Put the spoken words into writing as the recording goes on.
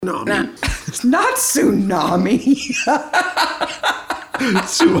Not tsunami.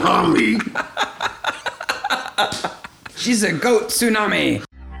 Tsunami. She's a goat tsunami.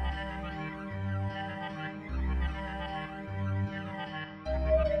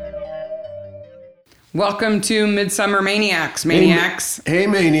 Welcome to Midsummer Maniacs. Hey,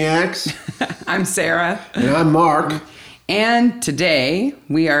 Maniacs. I'm Sarah. And I'm Mark. And today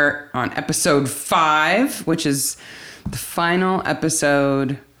we are on episode 5, which is the final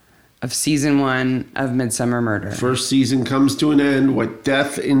episode of season 1 of Midsummer Murder. First season comes to an end with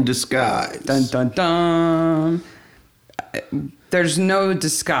death in disguise. Dun, dun, dun. There's no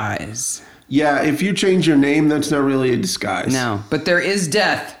disguise. Yeah, if you change your name, that's not really a disguise. No, but there is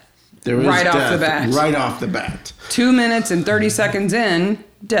death. There is right death. Off the bat. Right off the bat. 2 minutes and 30 seconds in,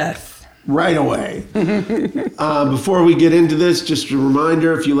 death. Right away. Before we get into this, just a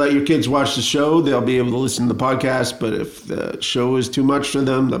reminder, if you let your kids watch the show, they'll be able to listen to the podcast. But if the show is too much for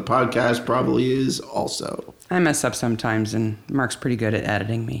them, the podcast probably is also. I mess up sometimes, and Mark's pretty good at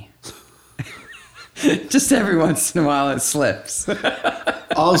editing me. Just every once in a while it slips.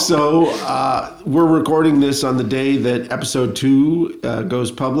 Also, we're recording this on the day that episode 2 goes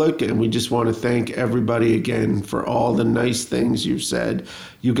public, and we just want to thank everybody again for all the nice things you've said.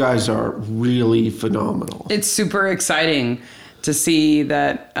 You guys are really phenomenal. It's super exciting to see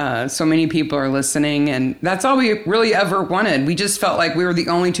that so many people are listening, and that's all we really ever wanted. We just felt like we were the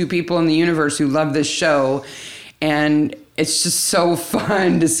only 2 people in the universe who love this show, and it's just so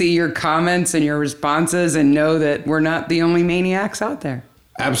fun to see your comments and your responses and know that we're not the only maniacs out there.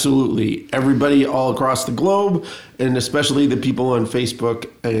 Absolutely. Everybody all across the globe, and especially the people on Facebook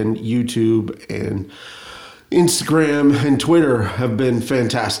and YouTube and Instagram and Twitter have been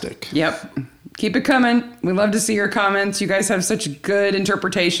fantastic. Yep. Keep it coming. We love to see your comments. You guys have such good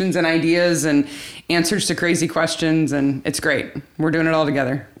interpretations and ideas and answers to crazy questions, and it's great. We're doing it all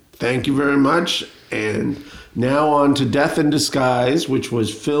together. Thank you very much. And now on to Death in Disguise, which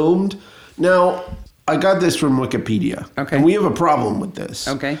was filmed. Now, I got this from Wikipedia. Okay. And we have a problem with this.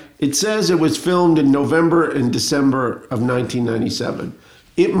 Okay. It says it was filmed in November and December of 1997.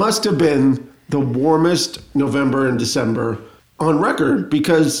 It must have been the warmest November and December on record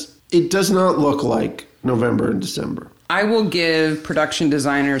because it does not look like November and December. I will give production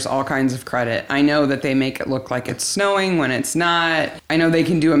designers all kinds of credit. I know that they make it look like it's snowing when it's not. I know they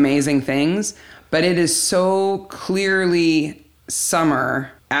can do amazing things, but it is so clearly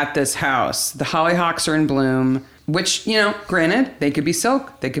summer at this house. The hollyhocks are in bloom, which, granted, they could be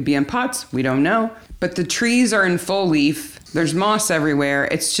silk, they could be in pots, we don't know. But the trees are in full leaf. There's moss everywhere.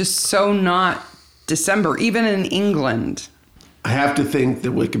 It's just so not December, even in England. I have to think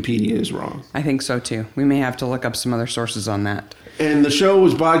that Wikipedia is wrong. I think so too. We may have to look up some other sources on that. And the show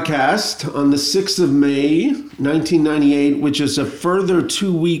was broadcast on the 6th of May, 1998, which is a further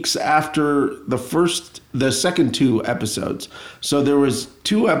 2 weeks after the second 2 episodes. So there was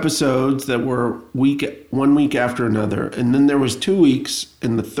 2 episodes that were 1 week after another. And then there was 2 weeks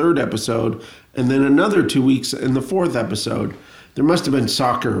in the 3rd episode, and then another 2 weeks in the 4th episode. There must have been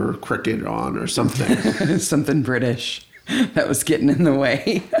soccer or cricket on or something. Something British that was getting in the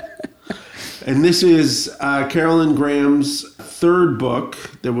way. And this is Carolyn Graham's 3rd book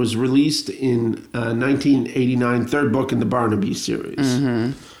that was released in 1989, 3rd book in the Barnaby series.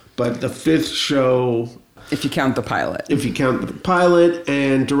 Mm-hmm. But the 5th show... If you count the pilot. If you count the pilot,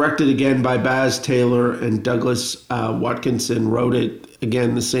 and directed again by Baz Taylor and Douglas Watkinson, wrote it,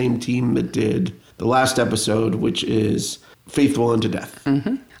 again, the same team that did the last episode, which is Faithful Unto Death.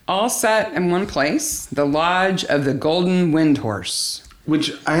 Mm-hmm. All set in one place, the Lodge of the Golden Wind Horse.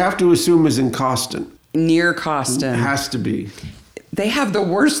 Which I have to assume is in Coston. Near Coston. It has to be. They have the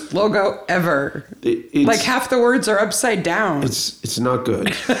worst logo ever. Like half the words are upside down. It's not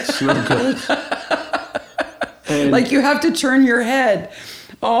good. It's not good. And like you have to turn your head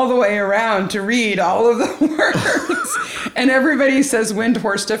all the way around to read all of the words. And everybody says wind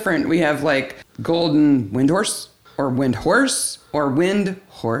horse different. We have like golden wind horse or wind horse or wind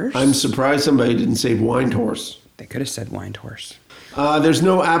horse. I'm surprised somebody didn't say wind horse. They could have said wind horse. There's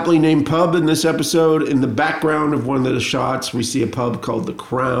no aptly named pub in this episode. In the background of one of the shots, we see a pub called The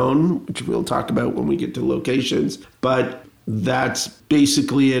Crown, which we'll talk about when we get to locations. But that's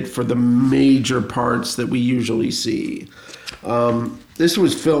basically it for the major parts that we usually see. This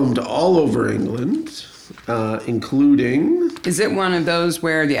was filmed all over England, including... Is it one of those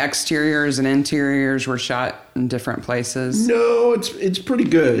where the exteriors and interiors were shot in different places? No, it's pretty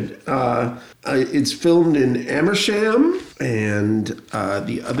good. It's filmed in Amersham, and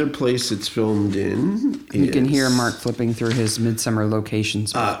the other place it's filmed in is... You can hear Mark flipping through his Midsummer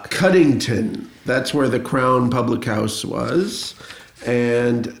Locations book. Cuddington. That's where the Crown Public House was.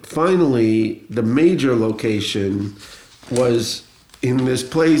 And finally, the major location was in this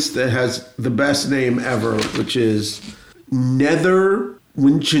place that has the best name ever, which is Nether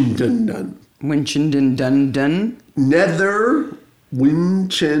Winchendon. Winchendon. Nether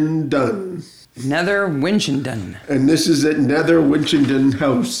Winchendon. Nether Winchendon. And this is at Nether Winchendon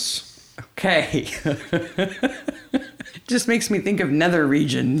House. Okay. Just makes me think of nether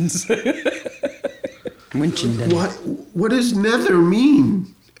regions. Winchendon. What does nether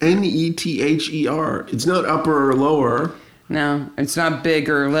mean? Nether. It's not upper or lower. No, it's not big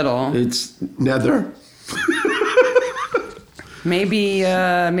or little. It's nether. Maybe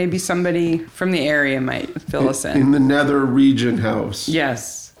somebody from the area might fill us in. In the Nether Region House.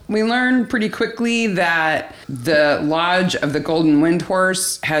 Yes. We learned pretty quickly that the Lodge of the Golden Wind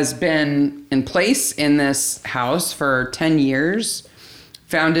Horse has been in place in this house for 10 years,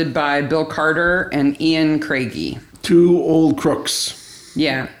 founded by Bill Carter and Ian Craigie. Two old crooks.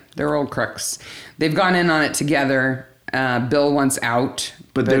 Yeah, they're old crooks. They've gone in on it together. Bill wants out.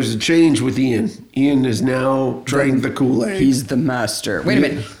 But there's a change with Ian. Ian is now drank the Kool-Aid. He's the master. Wait a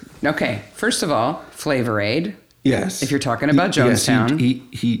minute. Okay, first of all, Flavor Aid. Yes. If you're talking about Jonestown.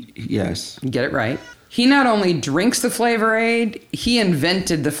 Yes. Get it right. He not only drinks the Flavor Aid, he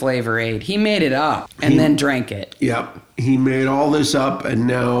invented the Flavor Aid. He made it up and then drank it. Yep. He made all this up and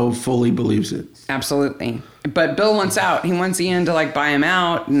now fully believes it. Absolutely. But Bill wants out. He wants Ian to buy him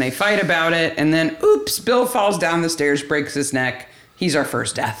out, and they fight about it. And then, oops, Bill falls down the stairs, breaks his neck. He's our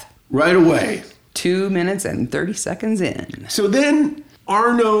first death. Right away. 2 minutes and 30 seconds in. So then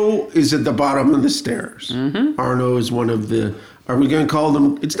Arno is at the bottom of the stairs. Mm-hmm. Arno is one of the, are we going to call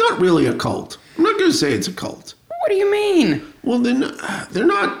them, it's not really a cult. I'm not going to say it's a cult. What do you mean? Well, they're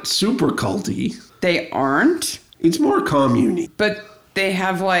not super culty. They aren't? It's more commune-y. But they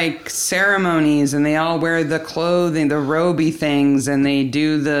have ceremonies, and they all wear the clothing, the roby things, and they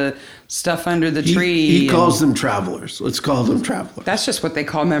do the stuff under the tree. He calls them travelers. Let's call them travelers. That's just what they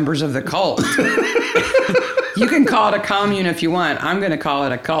call members of the cult. You can call it a commune if you want. I'm going to call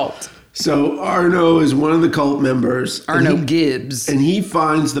it a cult. So Arno is one of the cult members. Arno Gibbs. And he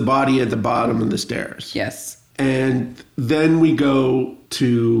finds the body at the bottom of the stairs. Yes. And then we go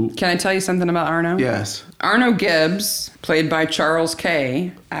to... Can I tell you something about Arno? Yes. Arno Gibbs, played by Charles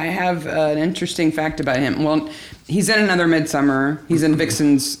Kay. I have an interesting fact about him. Well, he's in another Midsummer. He's in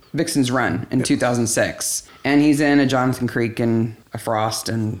Vixen's Run in 2006. And he's in a Jonathan Creek and a Frost.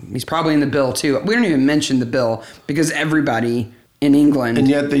 And he's probably in the Bill, too. We don't even mention the Bill because everybody in England... And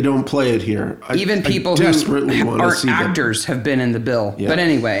yet they don't play it here. Even people who aren't actors have been in the Bill. Yeah. But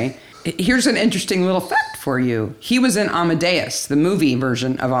anyway... Here's an interesting little fact for you. He was in Amadeus, the movie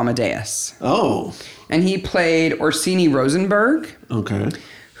version of Amadeus. Oh. And he played Orsini Rosenberg. Okay.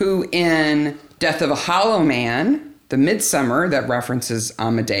 Who in Death of a Hollow Man, the Midsummer that references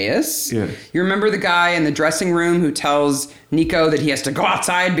Amadeus. Yeah. You remember the guy in the dressing room who tells Nico that he has to go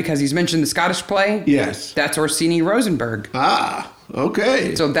outside because he's mentioned the Scottish play? Yes. That's Orsini Rosenberg. Ah.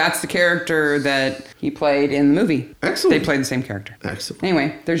 Okay. So that's the character that he played in the movie. Excellent. They played the same character. Excellent.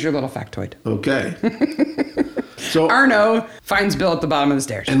 Anyway, there's your little factoid. Okay. So Arno finds Bill at the bottom of the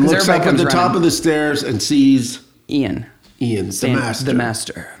stairs. And looks up at the top of the stairs and sees... Ian, the master. The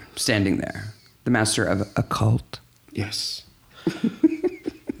master, standing there. The master of a cult. Yes.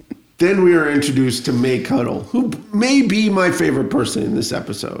 Then we are introduced to May Cuddle, who may be my favorite person in this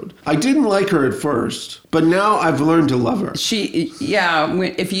episode. I didn't like her at first, but now I've learned to love her.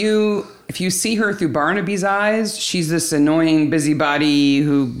 If you see her through Barnaby's eyes, she's this annoying busybody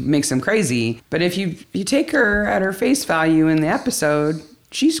who makes him crazy. But if you take her at her face value in the episode,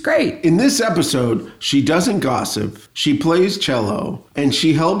 she's great. In this episode, she doesn't gossip, she plays cello, and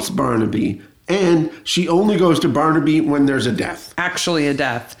she helps Barnaby. And she only goes to Barnaby when there's a death. Actually a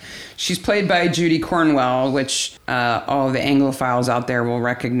death. She's played by Judy Cornwell, which all the Anglophiles out there will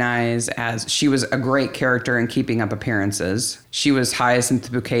recognize as she was a great character in Keeping Up Appearances. She was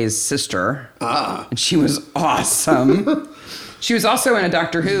Hyacinth Bouquet's sister. Ah. And she was awesome. She was also in a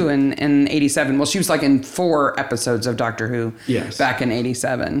Doctor Who in 87. Well, she was in 4 episodes of Doctor Who back in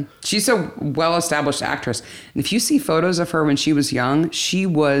 87. She's a well-established actress. And if you see photos of her when she was young, she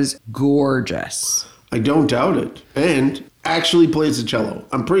was gorgeous. I don't doubt it. And actually plays the cello.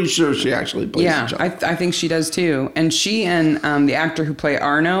 I'm pretty sure she actually plays the cello. Yeah, I think she does too. And she and the actor who played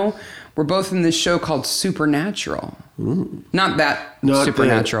Arno were both in this show called Supernatural. Ooh. Not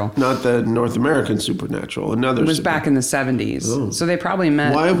Supernatural. Not the North American Supernatural. It was back in the 70s. Oh. So they probably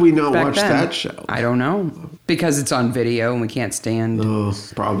met. Why have we not watched that show? I don't know. Because it's on video and we can't stand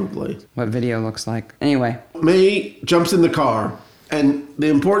probably what video looks like. Anyway. May jumps in the car And the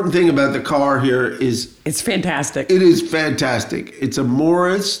important thing about the car here is It's fantastic. it is fantastic. It's a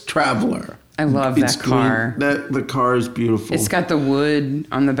Morris Traveler. I love that car. The car is beautiful. It's got the wood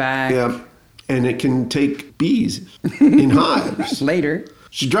on the back. Yeah, and it can take bees in hives. Later.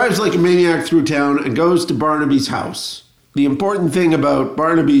 She drives like a maniac through town and goes to Barnaby's house. The important thing about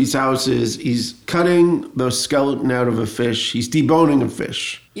Barnaby's house is he's cutting the skeleton out of a fish. He's deboning a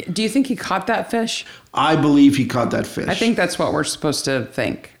fish. Do you think he caught that fish? I believe he caught that fish. I think that's what we're supposed to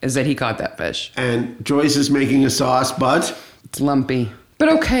think, is that he caught that fish. And Joyce is making a sauce, but It's lumpy. But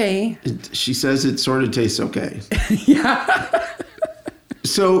okay. she says it sort of tastes okay. Yeah.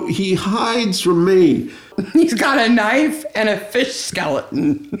 So he hides from me. He's got a knife and a fish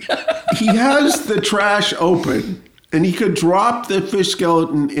skeleton. He has the trash open. And he could drop the fish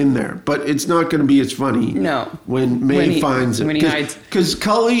skeleton in there, but it's not going to be as funny. No. When May finds it. When he hides. Because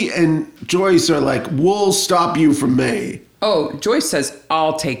Cully and Joyce are like, we'll stop you from May. Oh, Joyce says,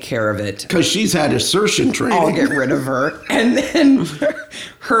 I'll take care of it. Because she's had assertion training. I'll get rid of her. And then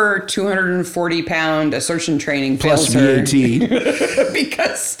her 240-pound assertion training Plus fails VAT. her.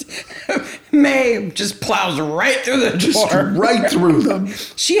 Because May just plows right through the Just door. right through them.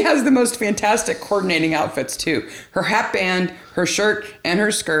 She has the most fantastic coordinating outfits, too. Her hat band, her shirt, and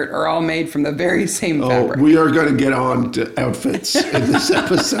her skirt are all made from the very same fabric. We are going to get on to outfits in this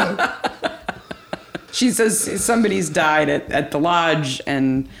episode. She says somebody's died at the lodge,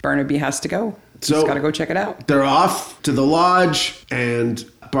 and Barnaby has to go. So He's got to go check it out. They're off to the lodge, and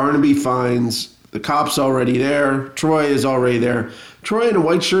Barnaby finds the cops already there. Troy is already there. Troy in a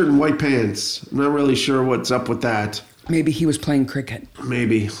white shirt and white pants. I'm not really sure what's up with that. Maybe he was playing cricket.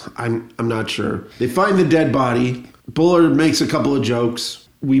 Maybe. I'm not sure. They find the dead body. Bullard makes a couple of jokes.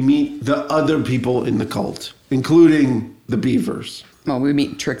 We meet the other people in the cult, including the Beavers. Well, we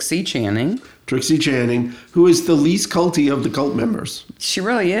meet Trixie Channing. Trixie Channing, who is the least culty of the cult members. She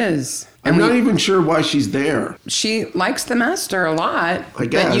really is. I'm not even sure why she's there. She likes the master a lot. I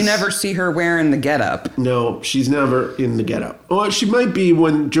guess. But you never see her wearing the getup. No, she's never in the getup. Oh, she might be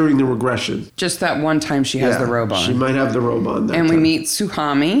during the regression. Just that one time she has the robe on. She might have the robe on that And we time. meet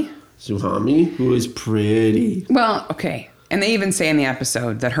Suhami. Suhami, who is pretty. Well, okay. And they even say in the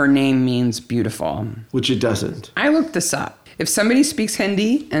episode that her name means beautiful. Which it doesn't. I looked this up. If somebody speaks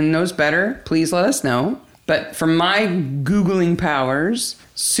Hindi and knows better, please let us know. But from my Googling powers,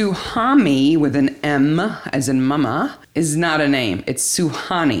 Suhami with an M, as in mama, is not a name. It's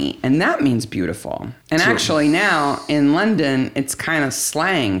Suhani, and that means beautiful. And actually now, in London, it's kind of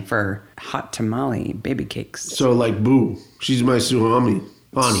slang for hot tamale baby cakes. So like, boo, she's my Suhami.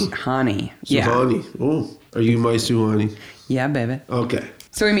 Hani. Hani. Yeah. Suhani. Oh, are you my Suhani? Yeah, baby. Okay.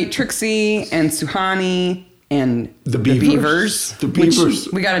 So we meet Trixie and Suhani and The Beavers. The Beavers.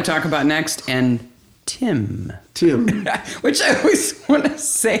 Which we got to talk about next, and Tim. Tim. Which I always want to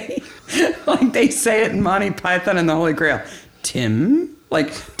say, like they say it in Monty Python and the Holy Grail. Tim?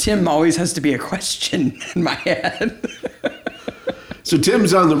 Like, Tim always has to be a question in my head. So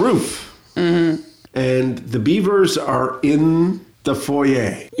Tim's on the roof. Mm-hmm. And the Beavers are in the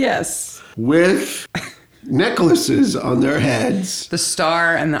foyer Yes. with necklaces on their heads. The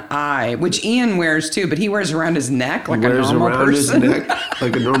star and the eye, which Ian wears too, but he wears around his neck like a normal person. His neck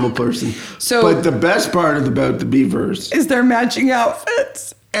like a normal person. So- but the best part about the Beavers, Is there matching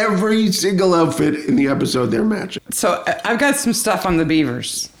outfits? every single outfit in the episode they're matching. So I've got some stuff on the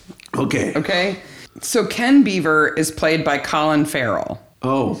Beavers. Okay. Okay. So Ken Beaver is played by Colin Farrell.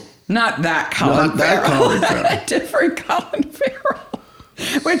 Oh. Not that Colin Not that Farrell. Colin Farrell. A different Colin Farrell.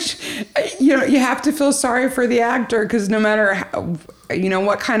 Which, you have to feel sorry for the actor because no matter how,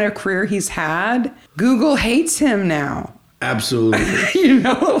 what kind of career he's had, Google hates him now. Absolutely.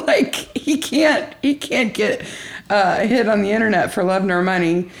 Like he can't get a hit on the internet for love nor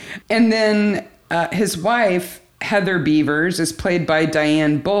money. And then his wife, Heather Beavers, is played by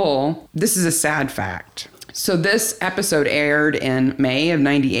Diane Bull. This is a sad fact. So this episode aired in May of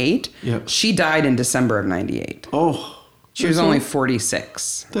 98. Yep. She died in December of 98. Oh. She was only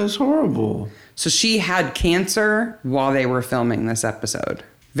 46. That's horrible. So she had cancer while they were filming this episode.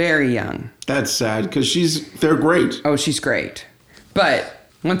 Very young. That's sad because they're great. Oh, she's great. But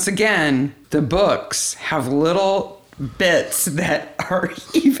once again, the books have little bits that are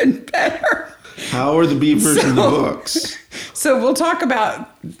even better. How are the Beavers in the books? So we'll talk about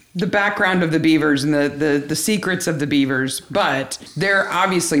the background of the Beavers and the secrets of the Beavers, but they're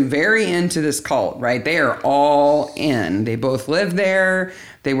obviously very into this cult, right? They are all in. They both live there.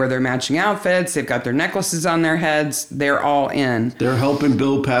 They wear their matching outfits. They've got their necklaces on their heads. They're all in. They're helping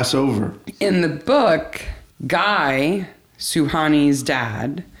Bill pass over. In the book, Guy, Suhani's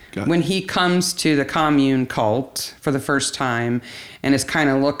dad, Got it. When he comes to the commune cult for the first time and is kind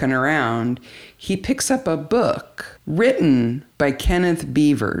of looking around, he picks up a book written by Kenneth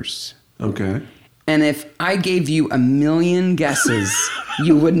Beavers. Okay. And if I gave you a million guesses,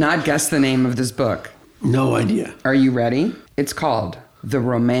 you would not guess the name of this book. No idea. Are you ready? It's called The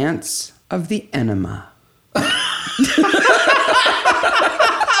Romance of the Enema.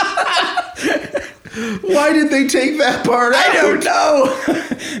 Why did they take that part out? I don't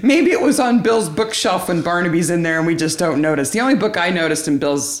know. Maybe it was on Bill's bookshelf when Barnaby's in there and we just don't notice. The only book I noticed in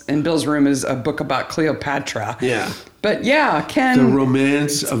Bill's room is a book about Cleopatra. Yeah. But yeah, Ken. The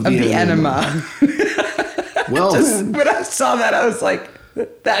Romance of the Enema. Well, When I saw that, I was like,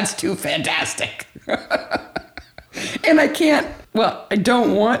 that's too fantastic. And I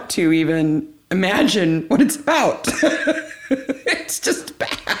don't want to even imagine what it's about. It's just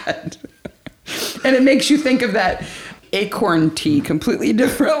bad. And it makes you think of that acorn tea completely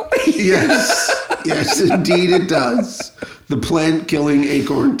differently. yes, indeed it does. The plant-killing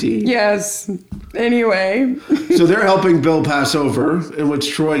acorn tea. Yes. Anyway. So they're helping Bill pass over, in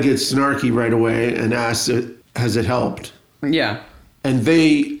which Troy gets snarky right away and asks, has it helped? Yeah. And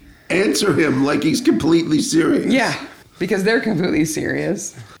they answer him like he's completely serious. Yeah, because they're completely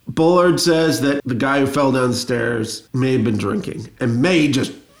serious. Bullard says that the guy who fell down the stairs may have been drinking, and May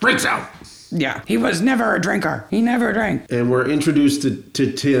just freaks out. Yeah, he was never a drinker. He never drank. And we're introduced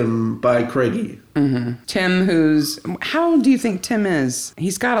to Tim by Craigie. Mm-hmm. Tim, how do you think Tim is?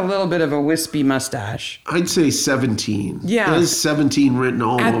 He's got a little bit of a wispy mustache. I'd say 17. Yeah. There's 17 written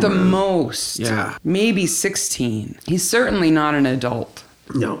all over At the him. most. Yeah. Maybe 16. He's certainly not an adult.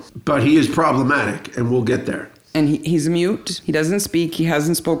 No, but he is problematic, and we'll get there. And he's mute. He doesn't speak. He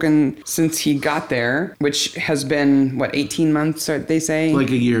hasn't spoken since he got there, which has been, 18 months, they say? Like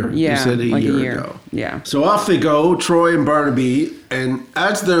a year. Yeah, You said a like year ago. Yeah. So off they go, Troy and Barnaby, and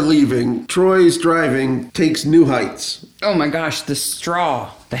as they're leaving, Troy's driving takes new heights. Oh my gosh, the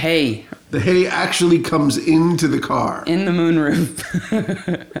straw, the hay. The hay actually comes into the car. In the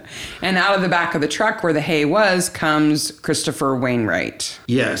moonroof. And out of the back of the truck where the hay was comes Christopher Wainwright.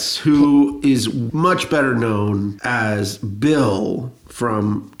 Yes, who is much better known as Bill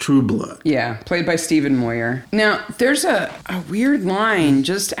from True Blood. Yeah, played by Stephen Moyer. Now, there's a weird line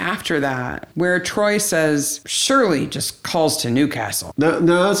just after that where Troy says, Shirley just calls to Newcastle. No,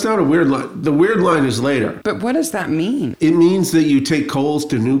 that's not a weird line. The weird line is later. But what does that mean? It means that you take coals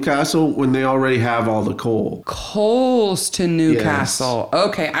to Newcastle when they already have all the coal. Coals to Newcastle. Yes.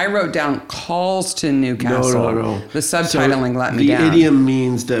 Okay, I wrote down calls to Newcastle. No. The subtitling let me the down. The idiom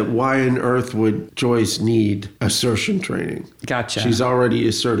means that why on earth would Joyce need assertion training? Gotcha. She's already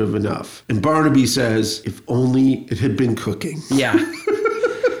assertive enough. And Barnaby says, if only it had been cooking. Yeah.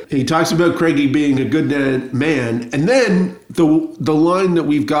 He talks about Craigie being a good man, and then the line that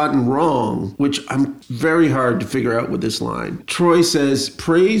we've gotten wrong, which I'm very hard to figure out with this line. Troy says,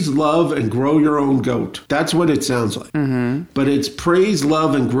 praise, love, and grow your own goat. That's what it sounds like. Mm-hmm. But it's praise,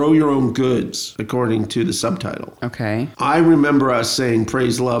 love, and grow your own goods, according to the subtitle. Okay. I remember us saying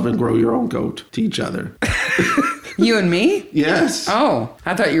praise, love, and grow your own goat to each other. You and me? Yes. Oh,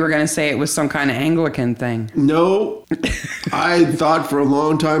 I thought you were going to say it was some kind of Anglican thing. No. I thought for a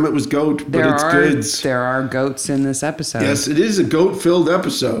long time it was goat, but it's goods. There are goats in this episode. Yes, it is a goat-filled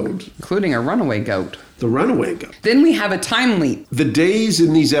episode. Including a runaway goat. The runaway goat. Then we have a time leap. The days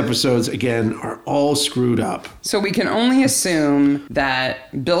in these episodes, again, are all screwed up. So we can only assume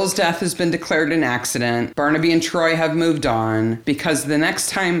that Bill's death has been declared an accident. Barnaby and Troy have moved on because the next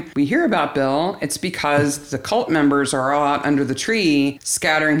time we hear about Bill, it's because the cult members are all out under the tree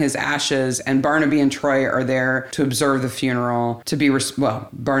scattering his ashes, and Barnaby and Troy are there to observe the funeral, to be,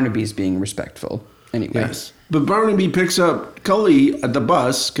 Barnaby's being respectful. Anyway. Yes. But Barnaby picks up Cully at the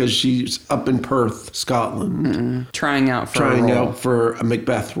bus because she's up in Perth, Scotland. Trying out for a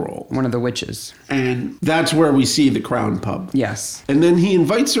Macbeth role. One of the witches. And that's where we see the Crown Pub. Yes. And then he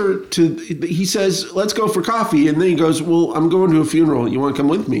invites her he says, let's go for coffee. And then he goes, well, I'm going to a funeral. You want to come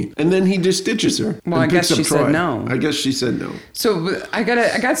with me? And then he just ditches her. Well, I guess she said no. I guess she said no. So I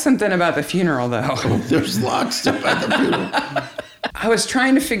got something about the funeral, though. Oh, there's lots about the funeral. I was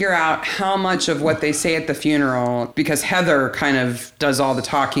trying to figure out how much of what they say at the funeral, because Heather kind of does all the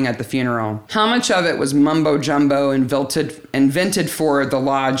talking at the funeral, how much of it was mumbo jumbo invented for the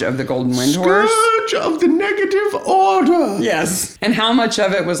Lodge of the Golden Windhorse? Scourge of the Negative Order. Yes. And how much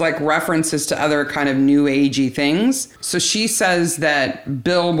of it was like references to other kind of new agey things? So she says that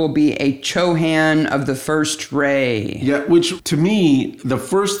Bill will be a Chohan of the First Ray. Yeah, which to me, the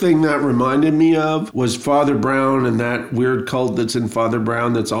first thing that reminded me of was Father Brown and that weird cult that's in Father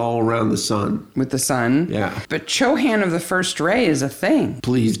Brown that's all around the sun. With the sun. Yeah. But Chohan of the First Ray is a thing.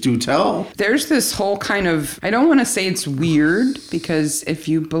 Please do tell. There's this whole kind of, I don't want to say it's weird, because if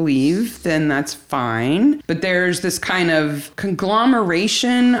you believe, then that's fine. But there's this kind of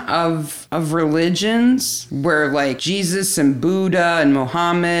conglomeration of religions where like Jesus and Buddha and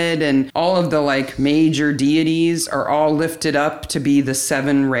Muhammad and all of the like major deities are all lifted up to be the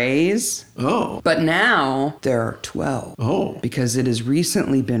 7 rays. Oh. But now there are 12. Oh. Because it has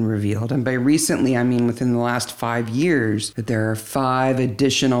recently been revealed, and by recently I mean within the last 5 years, that there are 5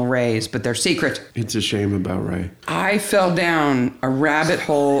 additional rays, but they're secret. It's a shame about Ray. I fell down a rabbit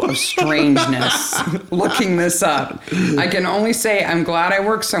hole of strangeness looking this up. I can only say I'm glad I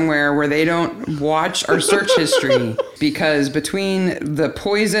work somewhere where they don't watch our search history, because between the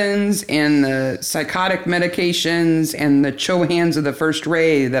poisons and the psychotic medications and the Chohans of the First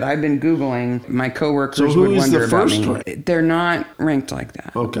Ray that I've been Googling, my coworkers would wonder about me. They're not ranked like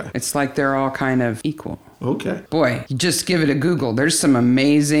that. Okay. It's like they're all kind of equal. Okay. Boy, just give it a Google. There's some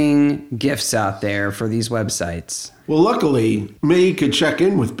amazing gifts out there for these websites. Well, luckily, May could check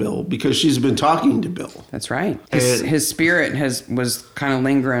in with Bill because she's been talking to Bill. That's right. His spirit was kind of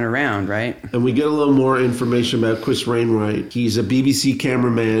lingering around, right? And we get a little more information about Chris Wainwright. He's a BBC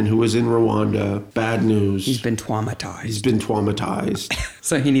cameraman who was in Rwanda. Bad news. He's been traumatized.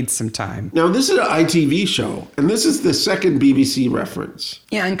 So he needs some time. Now, this is an ITV show, and this is the second BBC reference.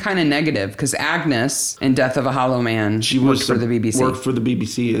 Yeah, and kind of negative, because Agnes in Death of a Hollow Man, she worked for the BBC. Worked for the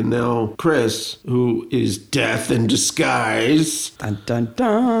BBC, and now Chris, who is death in disguise, dun, dun,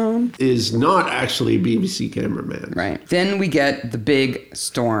 dun, is not actually a BBC cameraman. Right. Then we get the big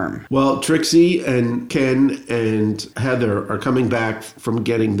storm. Well, Trixie and Ken and Heather are coming back from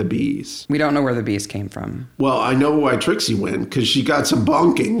getting the bees. We don't know where the bees came from. Well, I know why Trixie went, because she got some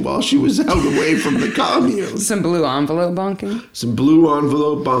bonking while she was out away from the commune. Some blue envelope bonking? Some blue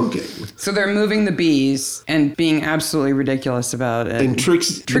envelope bonking. So they're moving the bees and being absolutely ridiculous about it. And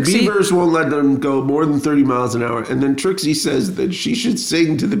Trixie, the beavers won't let them go more than 30 miles an hour. And then Trixie says that she should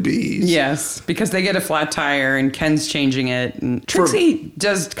sing to the bees. Yes, because they get a flat tire and Ken's changing it. And Trixie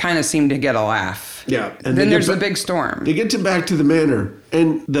does kind of seem to get a laugh. Yeah. And then there's the big storm. They get back to the manor,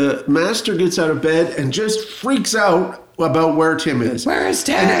 and the master gets out of bed and just freaks out about where Tim is. Where is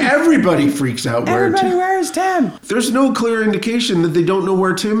Tim? And everybody freaks out where where is Tim? There's no clear indication that they don't know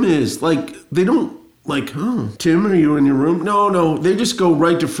where Tim is. Like, they don't, like, oh, Tim, are you in your room? No, they just go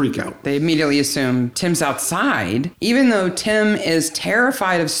right to freak out. They immediately assume Tim's outside, even though Tim is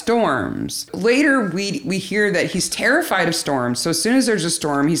terrified of storms. Later, we hear that he's terrified of storms, so as soon as there's a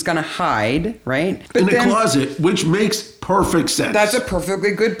storm, he's going to hide, right? But in a closet, which makes perfect sense. That's a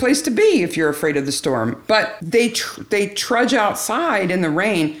perfectly good place to be if you're afraid of the storm. But they trudge outside in the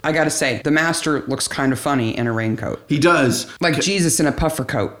rain. I got to say, the master looks kind of funny in a raincoat. He does. Like Jesus in a puffer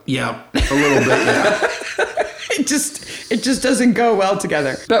coat. Yeah, a little bit, yeah. It just doesn't go well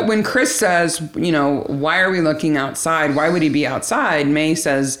together. But when Chris says, why are we looking outside? Why would he be outside? May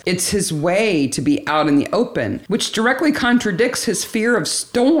says it's his way to be out in the open, which directly contradicts his fear of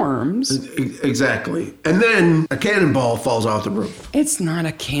storms. Exactly. And then a cannonball falls off the roof. It's not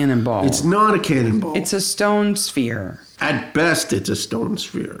a cannonball. It's not a cannonball. It's a stone sphere. At best, it's a stone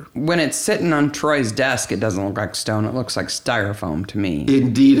sphere. When it's sitting on Troy's desk, it doesn't look like stone. It looks like styrofoam to me.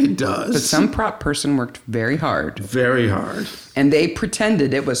 Indeed, it does. But some prop person worked very hard. Very hard. And they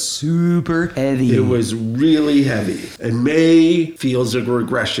pretended it was super heavy. It was really heavy. And May feels a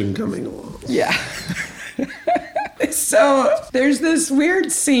regression coming along. Yeah. So there's this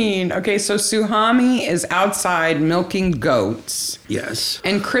weird scene. Okay, so Suhami is outside milking goats. Yes.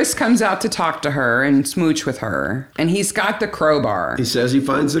 And Chris comes out to talk to her and smooch with her. And he's got the crowbar. He says he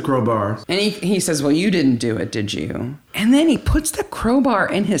finds the crowbar. And he says, well, you didn't do it, did you? And then he puts the crowbar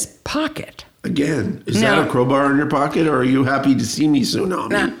in his pocket. Again, is that a crowbar in your pocket, or are you happy to see me,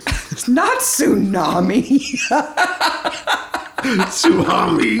 Tsunami? It's not Tsunami.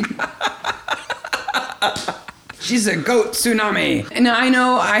 Suhami. She's a goat tsunami. And I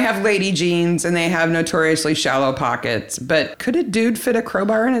know I have lady jeans and they have notoriously shallow pockets, but could a dude fit a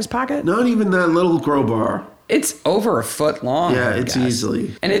crowbar in his pocket? Not even that little crowbar. It's over a foot long. Yeah, it's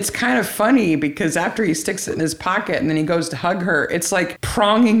easily. And it's kind of funny because after he sticks it in his pocket and then he goes to hug her, it's like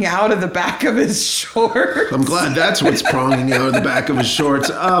pronging out of the back of his shorts. I'm glad that's what's pronging out of the back of his shorts.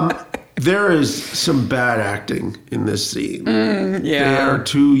 There is some bad acting in this scene. Yeah. They are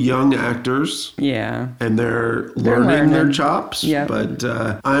two young actors. Yeah. And they're learning their chops. Yeah. But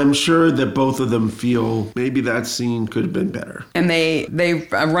I'm sure that both of them feel maybe that scene could have been better. And they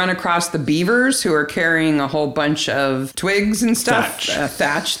run across the beavers who are carrying a whole bunch of twigs and stuff.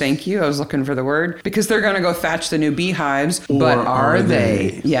 Thatch, thank you. I was looking for the word. Because they're going to go thatch the new beehives. Or but are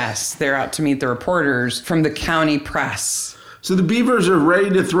they? Yes, they're out to meet the reporters from the county press. So the beavers are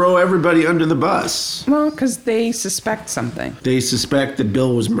ready to throw everybody under the bus. Well, because they suspect something. They suspect that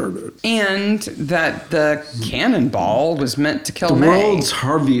Bill was murdered. And that the cannonball was meant to kill The May. world's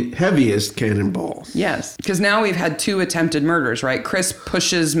heaviest cannonball. Yes, because now we've had 2 attempted murders, right? Chris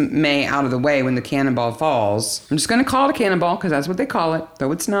pushes May out of the way when the cannonball falls. I'm just going to call it a cannonball because that's what they call it,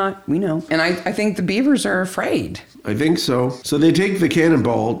 though it's not. We know. And I think the beavers are afraid. I think so. So they take the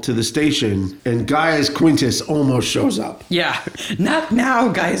cannonball to the station, and Gaius Quintus almost shows up. Yeah, not now,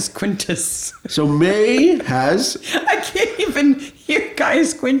 Gaius Quintus. So May has... I can't even hear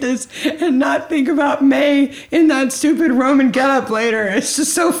Gaius Quintus and not think about May in that stupid Roman getup later. It's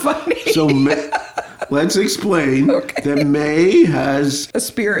just so funny. So let's explain that May has a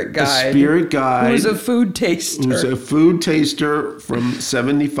spirit guide. Who's a food taster. Who's a food taster from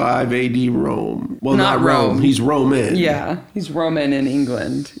 75 AD Rome. Well, not Rome. He's Roman. Yeah, he's Roman in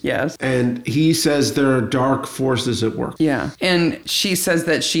England. Yes. And he says there are dark forces at work. Yeah. And she says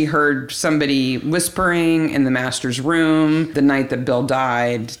that she heard somebody whispering in the master's room the night that Bill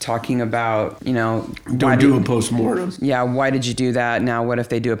died, talking about, Don't do a post-mortem. Yeah, why did you do that? Now what if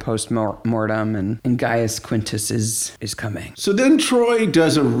they do a post-mortem and Gaius Quintus is coming? So then Troy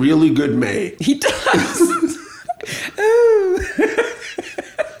does a really good May. He does. Ooh.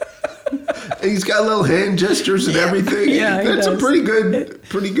 He's got little hand gestures and everything. Yeah, that's a pretty good.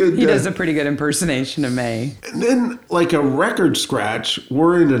 He does a pretty good impersonation of May. And then, like a record scratch,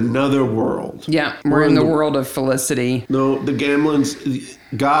 we're in another world. Yeah, we're in the world of Felicity. No, the Gamlins.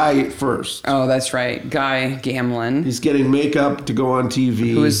 Guy first. Oh, that's right. Guy Gamlin. He's getting makeup to go on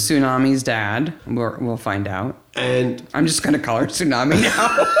TV. Who is Tsunami's dad. We'll find out. And I'm just going to call her Tsunami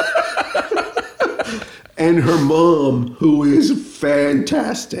now. And her mom, who is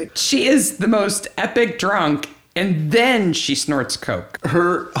fantastic. She is the most epic drunk, and then she snorts coke.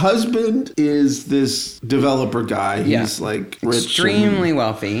 Her husband is this developer guy. He's like rich. Extremely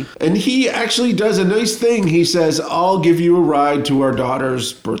wealthy. And he actually does a nice thing. He says, I'll give you a ride to our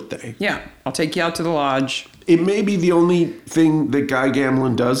daughter's birthday. Yeah, I'll take you out to the lodge. It may be the only thing that Guy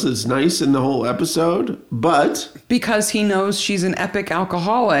Gamlin does that's nice in the whole episode, but... Because he knows she's an epic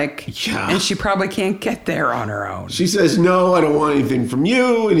alcoholic, and she probably can't get there on her own. She says, no, I don't want anything from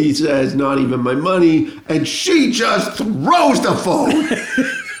you, and he says, not even my money, and she just throws the phone.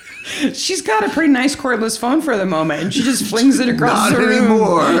 She's got a pretty nice cordless phone for the moment, and she just flings it across Not the room.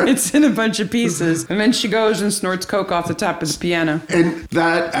 anymore. It's in a bunch of pieces. And then she goes and snorts coke off the top of the piano. And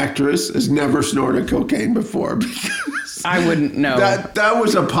that actress has never snorted cocaine before because I wouldn't know. That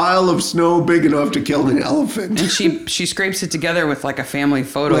was a pile of snow big enough to kill an elephant. And she scrapes it together with like a family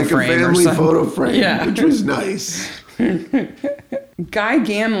photo like frame. Like a family photo frame, yeah. which was nice. Guy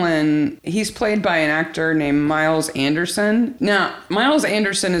Gamlin, he's played by an actor named Miles Anderson. Now, Miles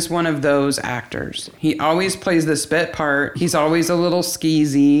Anderson is one of those actors. He always plays the spit part. He's always a little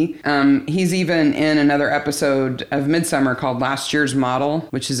skeezy. He's even in another episode of Midsummer called Last Year's Model,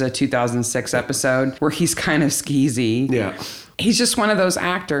 which is a 2006 episode, where he's kind of skeezy. Yeah. He's just one of those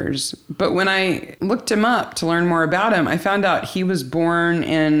actors. But when I looked him up to learn more about him, I found out he was born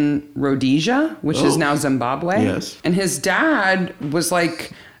in Rhodesia, which is now Zimbabwe. Yes. And his dad was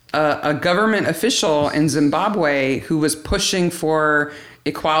like a government official in Zimbabwe who was pushing for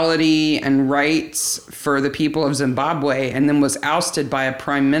equality and rights for the people of Zimbabwe, and then was ousted by a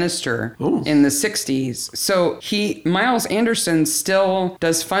prime minister in the 60s. So Miles Anderson still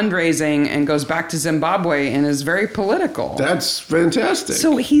does fundraising and goes back to Zimbabwe and is very political. That's fantastic.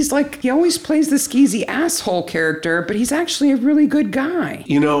 So he's like, he always plays the skeezy asshole character, but he's actually a really good guy.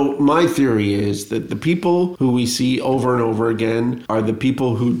 You know, my theory is that the people who we see over and over again are the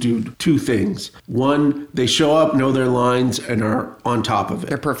people who do two things. One, they show up, know their lines, and are on top of it.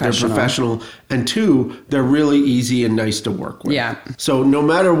 They're professional. And two, they're really easy and nice to work with. Yeah. So no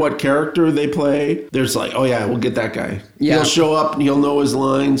matter what character they play, there's like, oh yeah, we'll get that guy. Yeah. He'll show up, and he'll know his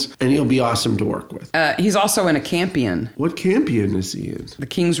lines, and he'll be awesome to work with. He's also in a Campion. What Campion is he in? The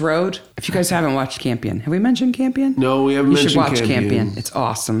King's Road. If you guys haven't watched Campion, have we mentioned Campion? No, we haven't mentioned Campion. You should watch Campion. It's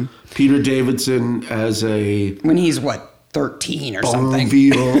awesome. Peter Davidson as when he's what? 13 or Bon something.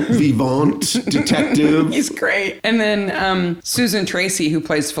 vivant detective. He's great. And then Susan Tracy, who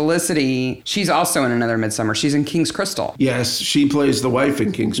plays Felicity, she's also in Another Midsummer. She's in King's Crystal. Yes, she plays the wife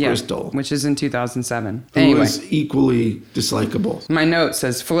in King's Crystal. Which is in 2007. Who Anyway, is equally dislikable. my note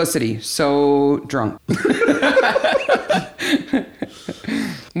says Felicity, so drunk.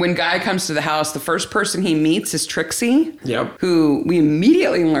 When Guy comes to the house, the first person he meets is Trixie. Yep. Who we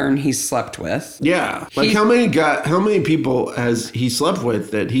immediately learn he's slept with. Yeah. Like how many people has he slept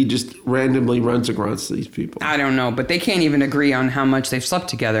with that he just randomly runs across these people? I don't know, but they can't even agree on how much they've slept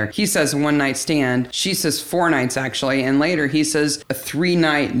together. He says 1 night stand. She says 4 nights, actually. And later he says a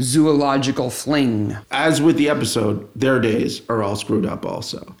 3-night zoological fling. As with the episode, their days are all screwed up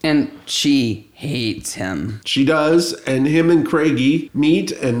also. And she hates him. She does, and him and Craigie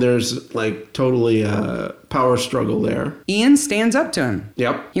meet, and there's like totally a power struggle there. Ian stands up to him.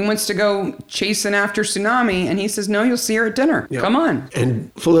 Yep. He wants to go chasing after Tsunami, and he says, no, you'll see her at dinner. Yep. Come on.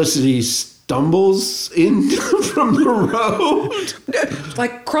 And Felicity stumbles in from the road.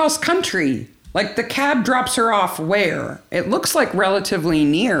 Like cross country. Like the cab drops her off where? It looks like relatively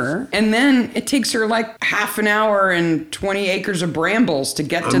near. And then it takes her like half an hour and 20 acres of brambles to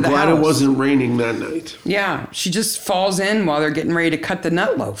get to the house. I'm glad it wasn't raining that night. Yeah. She just falls in while they're getting ready to cut the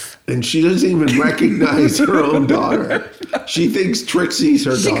nut loaf. And she doesn't even recognize her own daughter. She thinks Trixie's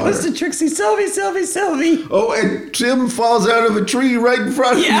her daughter. She goes to Trixie, Sylvie, Sylvie, Sylvie. Oh, and Tim falls out of a tree right in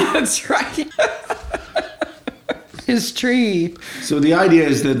front of Yeah, that's right. His tree. So the idea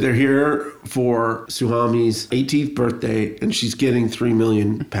is that they're here for Suhami's 18th birthday, and she's getting £3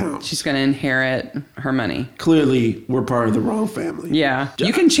 million. She's going to inherit her money. Clearly, we're part of the wrong family. Yeah.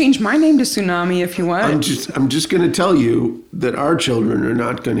 You can change my name to Tsunami if you want. I'm just going to tell you that our children are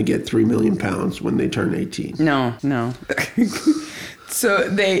not going to get £3 million when they turn 18. No. So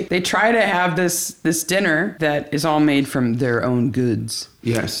they try to have this dinner that is all made from their own goods.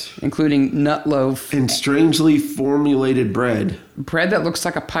 Yes. Including nut loaf. And strangely formulated bread. Bread that looks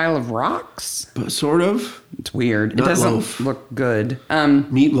like a pile of rocks? But sort of. It's weird. Nut it doesn't loaf. look good.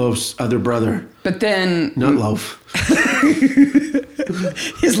 Meatloaf's other brother. But then... Nut loaf.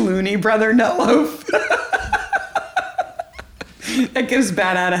 His loony brother, Nut Loaf. That gives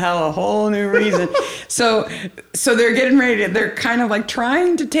Bat Out of Hell a whole new reason. So they're getting ready to, they're kind of like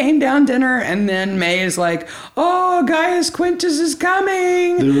trying to tame down dinner, and then May is like, oh, Gaius Quintus is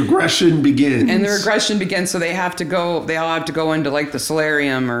coming. The regression begins. And the regression begins, so they all have to go into like the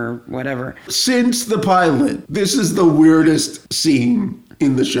solarium or whatever. Since the pilot, this is the weirdest scene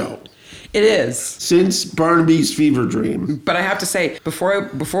in the show. It is. Since Barnaby's fever dream. But I have to say,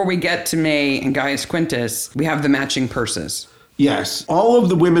 before we get to May and Gaius Quintus, we have the matching purses. Yes. All of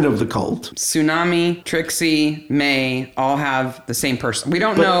the women of the cult. Tsunami, Trixie, May all have the same purse. We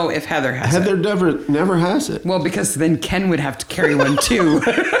don't know if Heather has it. Heather never has it. Well, because then Ken would have to carry one too.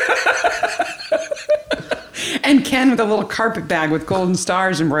 And Ken with a little carpet bag with golden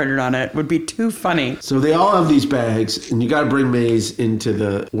stars embroidered on it would be too funny. So they all have these bags, and you got to bring May's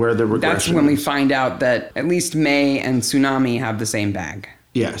into where the regression That's when we is. find out that at least May and Tsunami have the same bag.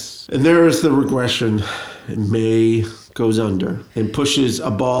 Yes. And there is the regression. And May goes under and pushes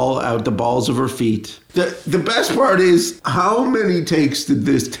a ball out the balls of her feet. The best part is, how many takes did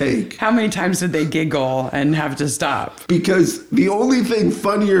this take? How many times did they giggle and have to stop? Because the only thing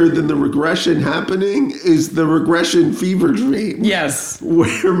funnier than the regression happening is the regression fever dream. Yes.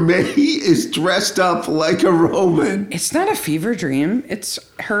 Where May is dressed up like a Roman. It's not a fever dream. It's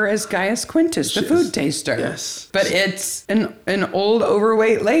her as Gaius Quintus, the food taster. Yes. But it's an old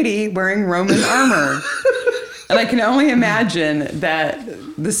overweight lady wearing Roman armor. And I can only imagine that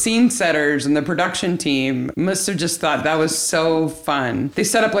the scene setters and the production team must have just thought that was so fun. They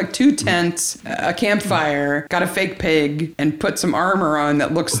set up like 2 tents, a campfire, got a fake pig, and put some armor on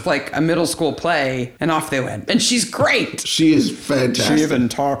that looks like a middle school play, and off they went. And she's great. She is fantastic. She even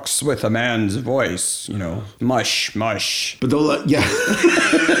talks with a man's voice, mush, mush. But yeah.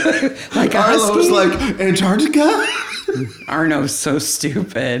 Like a Arlo's husky? like, Antarctica? Arno's so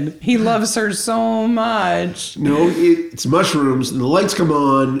stupid. He loves her so much. No, it's mushrooms, and the lights come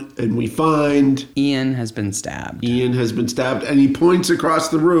on, and we find Ian has been stabbed. Ian has been stabbed, and he points across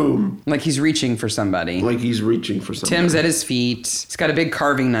the room Like he's reaching for somebody. like he's reaching for something. Tim's at his feet. He's got a big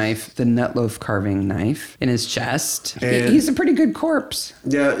carving knife, the nutloaf carving knife, in his chest. And- He's a pretty good corpse.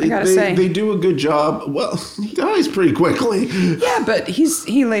 Yeah, I gotta say. they do a good job. Well, he dies pretty quickly. Yeah, but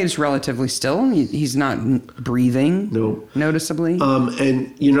he lays relatively still. He's not breathing. No. Noticeably.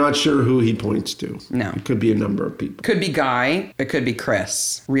 And you're not sure who he points to. No. It could be a number of people. Could be Guy. It could be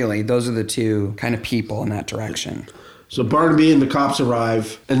Chris. Really, those are the two kind of people in that direction. So Barnaby and the cops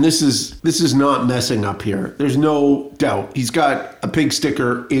arrive, and this is not messing up here. There's no doubt. He's got a pig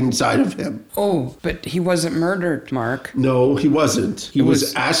sticker inside of him. Oh, but he wasn't murdered, Mark. No, he wasn't. He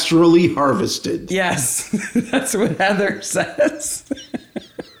was astrally harvested. Yes, that's what Heather says.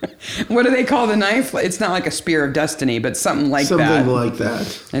 What do they call the knife? It's not like a spear of destiny, but something like that. Something like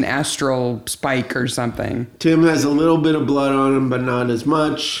that. An astral spike or something. Tim has a little bit of blood on him, but not as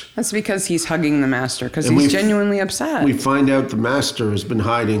much. That's because he's hugging the master, because he's genuinely upset. We find out the master has been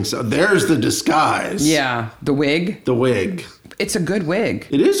hiding. So there's the disguise. Yeah, the wig. The wig. It's a good wig.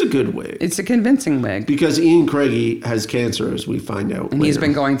 It is a good wig. It's a convincing wig. Because Ian Craigie has cancer, as we find out And later. he's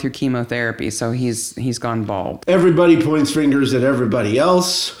been going through chemotherapy, so he's gone bald. Everybody points fingers at everybody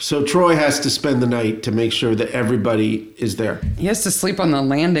else, so Troy has to spend the night to make sure that everybody is there. He has to sleep on the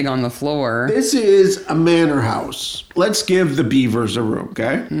landing on the floor. This is a manor house. Let's give the Beavers a room,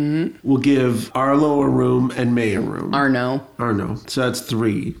 okay? Mm-hmm. We'll give Arlo a room and May a room. Arno. So that's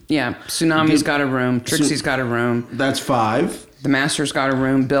 3. Yeah, Tsunami's got a room. Trixie's got a room. That's 5. The master's got a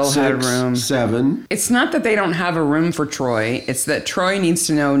room. Bill 6, had a room. 7. It's not that they don't have a room for Troy. It's that Troy needs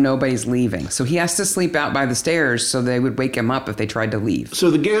to know nobody's leaving. So he has to sleep out by the stairs so they would wake him up if they tried to leave. So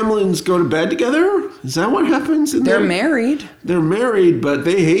the Gamlins go to bed together? Is that what happens? They're married. They're married, but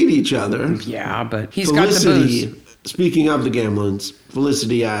they hate each other. Yeah, but he's got the booze. Speaking of the Gamlins,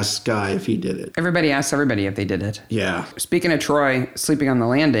 Felicity asks Guy if he did it. Everybody asks everybody if they did it. Yeah. Speaking of Troy sleeping on the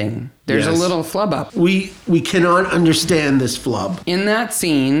landing, there's a little flub up. We cannot understand this flub. In that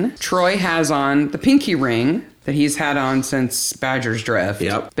scene, Troy has on the pinky ring that he's had on since Badger's Drift.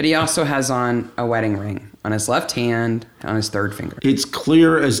 Yep. But he also has on a wedding ring on his left hand, on his third finger. It's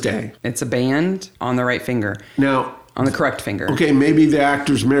clear as day. It's a band on the right finger. Now, on the correct finger. Okay, maybe the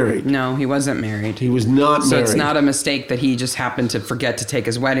actor's married. No, he wasn't married. He was not married. So it's not a mistake that he just happened to forget to take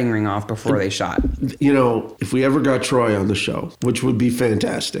his wedding ring off before they shot. You know, if we ever got Troy on the show, which would be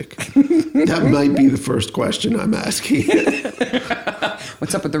fantastic, that might be the first question I'm asking.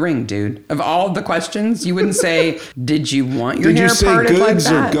 What's up with the ring, dude? Of all the questions, you wouldn't say, did you want your hair parted like that? Did you say goods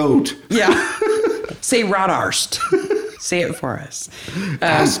or goat? Yeah. Say Rodarst. Say it for us.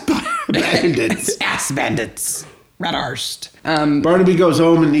 Ass bandits. Ass bandits. Radarst. Barnaby goes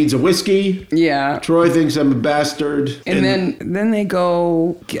home and needs a whiskey. Yeah. Troy thinks I'm a bastard. And then they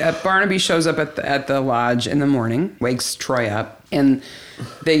go. Barnaby shows up at the lodge in the morning, wakes Troy up, and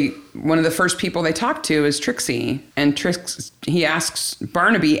one of the first people they talk to is Trixie, and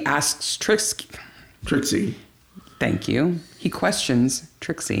Barnaby asks Trixie. Thank you. He questions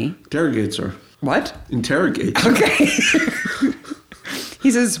Trixie. Interrogates her. What? Interrogates. Okay. He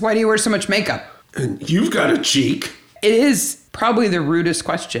says, "Why do you wear so much makeup?" And you've got a cheek. It is probably the rudest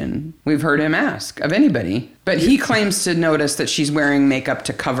question we've heard him ask of anybody. But he claims to notice that she's wearing makeup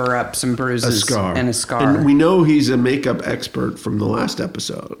to cover up some bruises and a scar. And we know he's a makeup expert from the last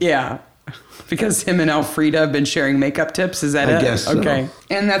episode. Yeah. Because him and Elfrida have been sharing makeup tips? Is that it? I guess so. Okay.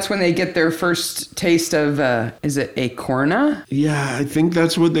 And that's when they get their first taste of, is it acorna? Yeah, I think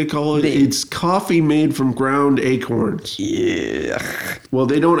that's what they call it. It's coffee made from ground acorns. Yeah. Well,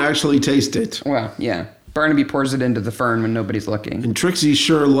 they don't actually taste it. Well, yeah. Barnaby pours it into the fern when nobody's looking. And Trixie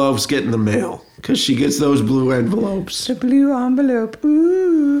sure loves getting the mail because she gets those blue envelopes. The blue envelope.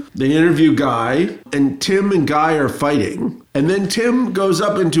 Ooh. They interview Guy, and Tim and Guy are fighting. And then Tim goes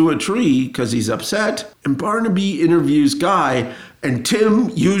up into a tree because he's upset. And Barnaby interviews Guy, and Tim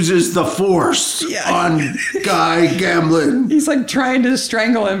uses the force on Guy Gamlin. He's like trying to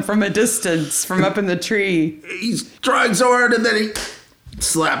strangle him from a distance from up in the tree. He's trying so hard, and then he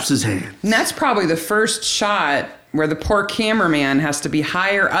slaps his hand. And that's probably the first shot where the poor cameraman has to be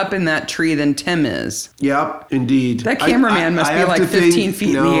higher up in that tree than Tim is. Yep, indeed. That cameraman must be like 15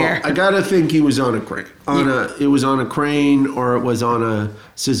 feet in the air. I gotta think he was on a crane. It was on a crane, or it was on a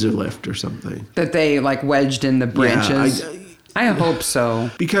scissor lift or something. That they like wedged in the branches. Yeah, I hope so.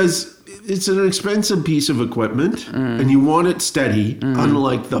 Because it's an expensive piece of equipment, and you want it steady,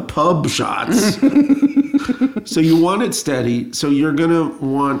 unlike the pub shots. So you want it steady, so you're going to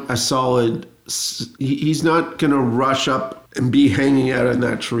want a solid... He's not going to rush up and be hanging out in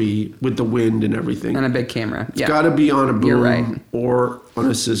that tree with the wind and everything. And a big camera. It's got to be on a boom right. or on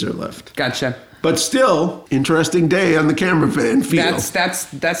a scissor lift. Gotcha. But still, interesting day on the cameraman field.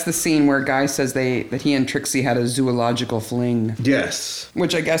 That's the scene where Guy says that he and Trixie had a zoological fling. Yes.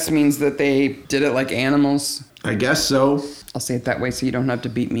 Which I guess means that they did it like animals. I guess so. I'll say it that way so you don't have to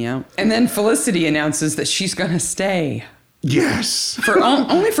beat me out. And then Felicity announces that she's going to stay. Yes. For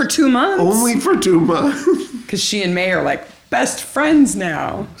only for 2 months. Only for 2 months. Because she and May are like best friends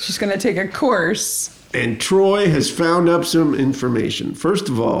now. She's going to take a course. And Troy has found up some information. First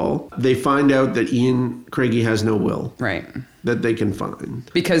of all, they find out that Ian Craigie has no will. Right. That they can find.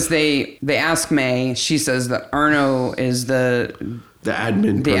 Because they ask May, she says that Arno is the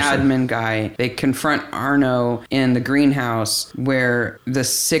admin guy. They confront Arno in the greenhouse where the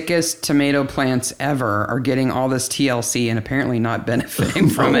sickest tomato plants ever are getting all this TLC and apparently not benefiting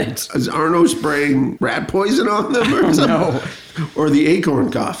from it. Is Arno spraying rat poison on them or something? No. Or the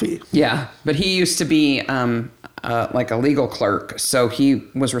acorn coffee? Yeah, but he used to be like a legal clerk, so he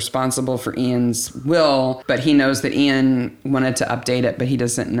was responsible for Ian's will, but he knows that Ian wanted to update it, but he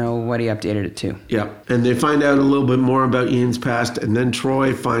doesn't know what he updated it to. Yeah, and they find out a little bit more about Ian's past, and then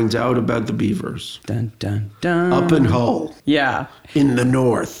Troy finds out about the beavers. Dun, dun, dun. Up in Hull. Yeah. In the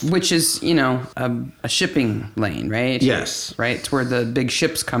north. Which is, a shipping lane, right? Yes. Right? It's where the big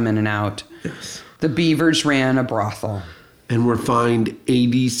ships come in and out. Yes. The beavers ran a brothel. And were fined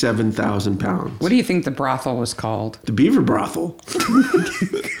 £87,000. What do you think the brothel was called? The Beaver Brothel.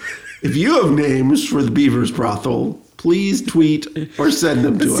 If you have names for the Beaver's Brothel, please tweet or send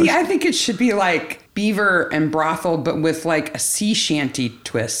them to us. See, I think it should be like beaver and brothel, but with like a sea shanty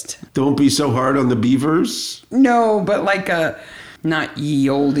twist. Don't be so hard on the beavers. No, but like a... Not ye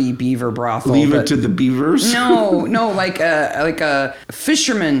olde beaver brothel. Leave it to the beavers? No, like a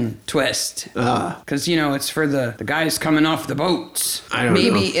fisherman twist. Because, it's for the guys coming off the boats. I don't know.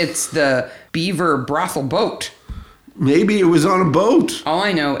 Maybe it's the beaver brothel boat. Maybe it was on a boat. All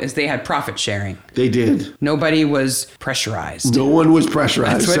I know is they had profit sharing. They did. Nobody was pressurized. No one was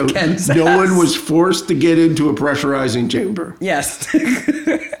pressurized. That's what Ken says. No one was forced to get into a pressurizing chamber. Yes.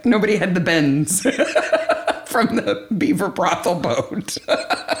 Nobody had the bends. From the beaver brothel boat.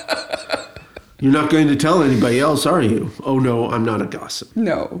 You're not going to tell anybody else, are you? Oh, no, I'm not a gossip.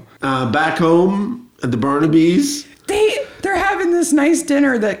 No. Back home at the Barnabys. They're having this nice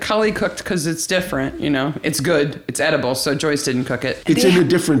dinner that Cully cooked because it's different, It's good. It's edible, so Joyce didn't cook it. It's in a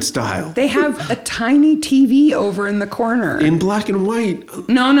different style. They have a tiny TV over in the corner. In black and white.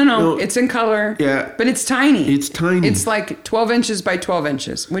 No. It's in color. Yeah. But it's tiny. It's tiny. It's like 12 inches by 12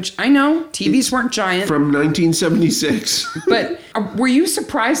 inches, which I know TVs weren't giant. From 1976. But were you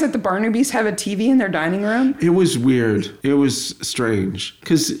surprised that the Barnabys have a TV in their dining room? It was weird. It was strange.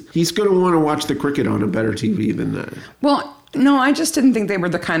 Because he's going to want to watch the cricket on a better TV than that. Well, no, I just didn't think they were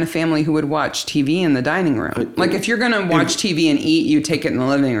the kind of family who would watch TV in the dining room. Like, if you're going to watch TV and eat, you take it in the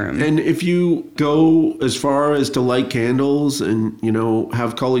living room. And if you go as far as to light candles and,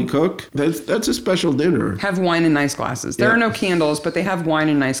 have Cully cook, that's a special dinner. Have wine in nice glasses. There are no candles, but they have wine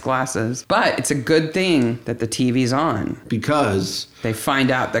in nice glasses. But it's a good thing that the TV's on. Because... They find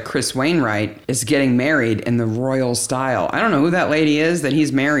out that Chris Wainwright is getting married in the royal style. I don't know who that lady is that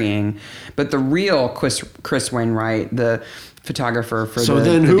he's marrying, but the real Chris Wainwright, the photographer for so the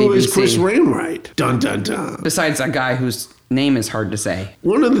then the who BBC. is Chris Wainwright? Dun, dun, dun. Besides that guy whose name is hard to say.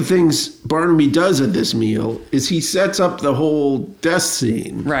 One of the things Barnaby does at this meal is he sets up the whole death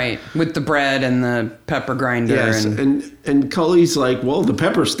scene. Right, with the bread and the pepper grinder. Yes, and Cully's like, well, the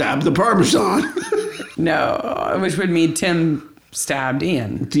pepper stabbed the Parmesan. No, which would mean Tim stabbed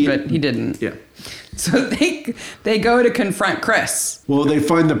Ian, but he didn't. Yeah. So they go to confront Chris. Well, they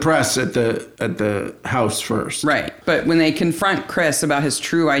find the press at the house first. Right. But when they confront Chris about his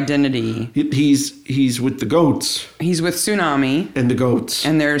true identity, he's with the goats. He's with Tsunami. And the goats.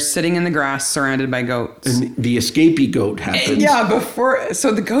 And they're sitting in the grass surrounded by goats. And the escapee goat happens. Yeah,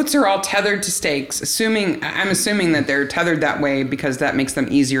 so the goats are all tethered to stakes, I'm assuming that they're tethered that way because that makes them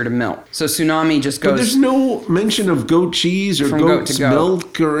easier to milk. So Tsunami just goes. But there's no mention of goat cheese or goat's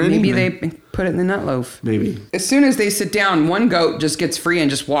milk or anything. Maybe they put it in the nut loaf. Maybe. As soon as they sit down, one goat just gets free and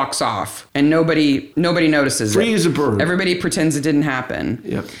just walks off, and nobody notices it. Free as a bird. Everybody pretends it didn't happen.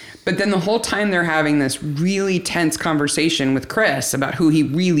 Yep. But then the whole time they're having this really tense conversation with Chris about who he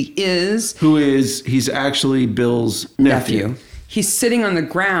really is. He's actually Bill's nephew. He's sitting on the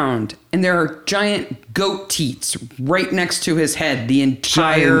ground, and there are giant goat teats right next to his head the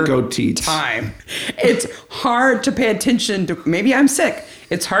entire goat teats. time. It's hard to pay attention to. Maybe I'm sick.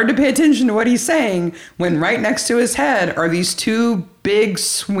 It's hard to pay attention to what he's saying when right next to his head are these two big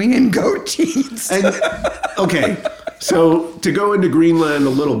swinging goat teats. Okay, so to go into Greenland a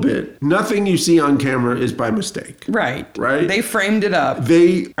little bit, nothing you see on camera is by mistake. Right. Right? They framed it up.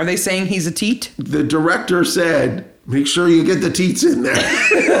 Are they saying he's a teat? The director said, make sure you get the teats in there.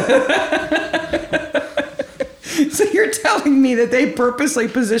 So you're telling me that they purposely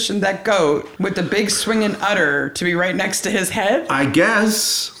positioned that goat with the big swinging udder to be right next to his head? I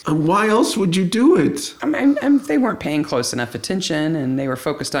guess. Why else would you do it? They weren't paying close enough attention, and they were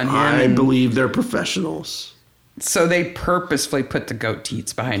focused on him. I believe they're professionals. So they purposefully put the goat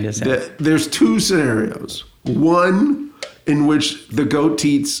teats behind his head. There's two scenarios. One in which the goat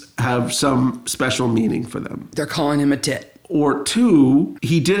teats have some special meaning for them. They're calling him a tit. Or two,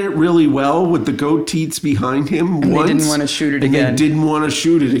 he did it really well with the goat teats behind him And once. they didn't want to shoot it and again. they didn't want to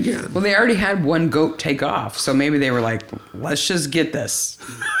shoot it again. Well, they already had one goat take off, so maybe they were like, let's just get this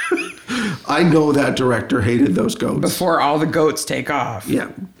I know that director hated those goats. before all the goats take off. Yeah.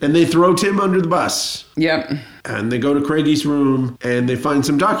 And they throw Tim under the bus. Yep. And they go to Craigie's room and they find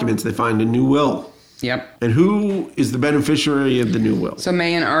some documents. They find a new will. Yep. And who is the beneficiary of the new will? So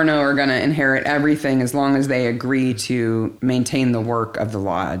May and Arno are going to inherit everything as long as they agree to maintain the work of the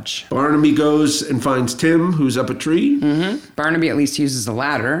lodge. Barnaby goes and finds Tim, who's up a tree. Barnaby at least uses a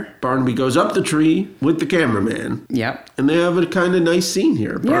ladder. Barnaby goes up the tree with the cameraman. Yep. And they have a kind of nice scene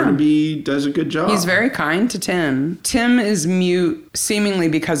here. Barnaby does a good job. He's very kind to Tim. Tim is mute seemingly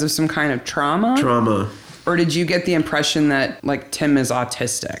because of some kind of trauma. Or did you get the impression that, like, Tim is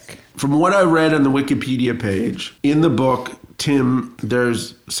autistic? From what I read on the Wikipedia page, in the book, Tim,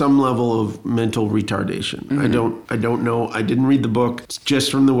 there's some level of mental retardation. I don't know. I didn't read the book. It's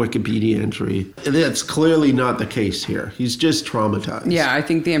just from the Wikipedia entry. That's clearly not the case here. He's just traumatized. Yeah, I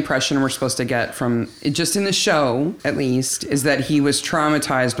think the impression we're supposed to get from, just in the show, at least, is that he was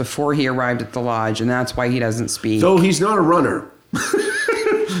traumatized before he arrived at the lodge, and that's why he doesn't speak. Though he's not a runner,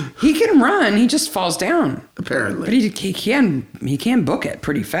 He can run, he just falls down. apparently. But he can book it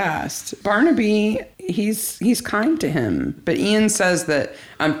pretty fast. Barnaby, he's kind to him. But Ian says that,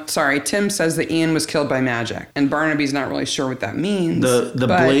 Tim says that Ian was killed by magic. And Barnaby's not really sure what that means. The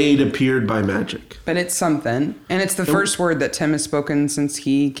blade appeared by magic. But it's something. And it's the first word that Tim has spoken since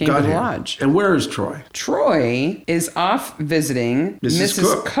he came to the lodge. And where is Troy? Troy is off visiting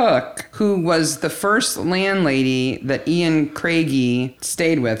Mrs. Cook, who was the first landlady that Ian Craigie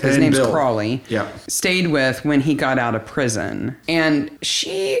stayed with. His name's Bill. Crawley. Yeah. Stayed with when he got out of prison. And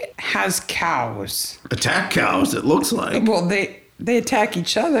she has cows. Attack cows, it looks like. Well, they attack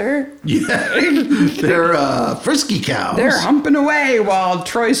each other. Yeah. They're frisky cows. They're humping away while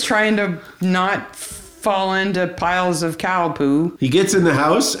Troy's trying to not fall into piles of cow poo. He gets in the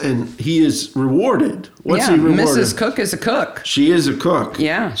house and he is rewarded. What's he rewarded? Mrs. Cook is a cook. She is a cook.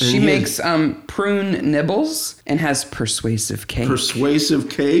 Yeah, And she he makes is prune nibbles and has persuasive cake. persuasive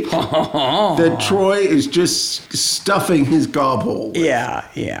cake that Troy is just stuffing his gob hole with. Yeah.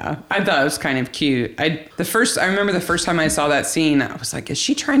 I thought it was kind of cute. I remember the first time I saw that scene, I was like, is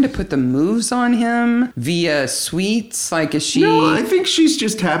she trying to put the moves on him via sweets? Like, is she... No, I think she's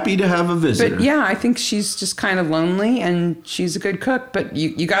just happy to have a visitor. But yeah, I think she's just kind of lonely and she's a good cook. But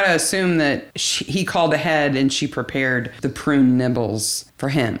you got to assume that he called ahead and she prepared the prune nibbles for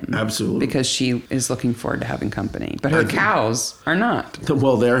him. Absolutely. Because she is looking forward to having company. But her cows are not.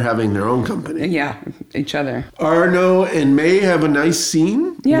 Well, they're having their own company. Yeah, each other. Arno and May have a nice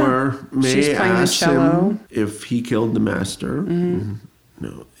scene Yeah. where May She's playing the asks cello. him if he killed the master.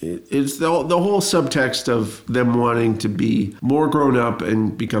 No, it's the whole subtext of them wanting to be more grown up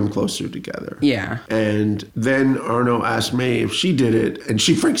and become closer together. Yeah. And then Arno asks May if she did it, and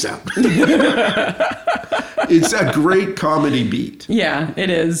she freaks out. It's a great comedy beat. Yeah, it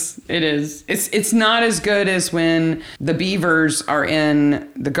is. It is. It's not as good as when the beavers are in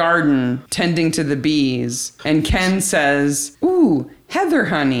the garden tending to the bees and Ken says, "Ooh, Heather,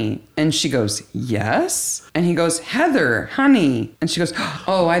 honey." And she goes, "Yes." And he goes, "Heather, honey." And she goes,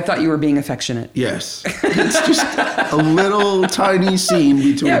 "Oh, I thought you were being affectionate." Yes. It's just a little tiny scene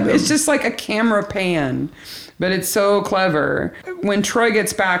between them. It's just like a camera pan, but it's so clever. When Troy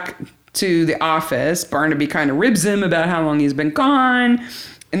gets back to the office, Barnaby kind of ribs him about how long he's been gone.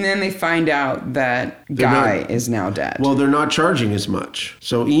 And then they find out that Guy is now dead. Well, they're not charging as much.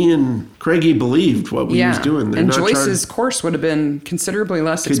 So Craigie believed what he was doing. They're and not Joyce's course would have been considerably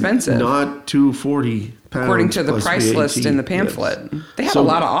less expensive. Not $240 according to the plus price VAT. list in the pamphlet. Yes. They had a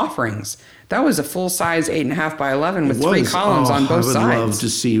lot of offerings. That was a full-size 8.5 by 11 with 3 columns on both sides. I would love to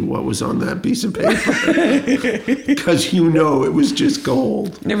see what was on that piece of paper. Because it was just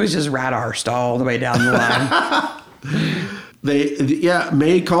gold. It was just rat arsed all the way down the line.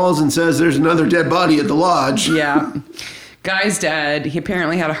 May calls and says there's another dead body at the lodge. Yeah. Guy's dead. He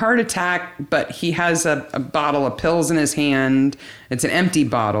apparently had a heart attack, but he has a bottle of pills in his hand. It's an empty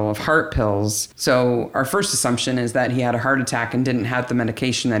bottle of heart pills. So our first assumption is that he had a heart attack and didn't have the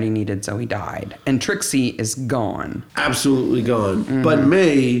medication that he needed, so he died. And Trixie is gone. Absolutely gone. Mm-hmm. But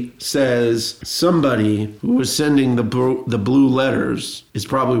May says somebody who was sending the blue letters is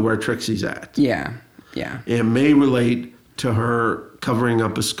probably where Trixie's at. Yeah. And may relate to her covering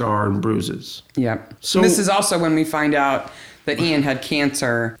up a scar and bruises. Yep. So- And this is also when we find out that Ian had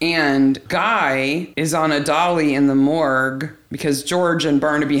cancer, and Guy is on a dolly in the morgue because George and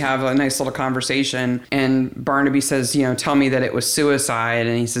Barnaby have a nice little conversation, and Barnaby says, tell me that it was suicide,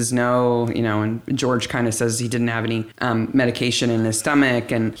 and he says no, and George kind of says he didn't have any medication in his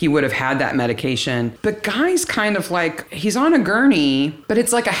stomach, and he would have had that medication. But Guy's kind of like, he's on a gurney, but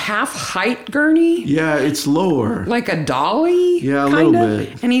it's like a half-height gurney, Yeah, it's lower. like a dolly, Yeah, a kind little of,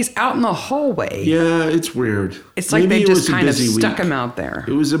 bit. and he's out in the hallway. Yeah, it's weird. It's like Maybe they it just was a kind of busy stuck week. him out there.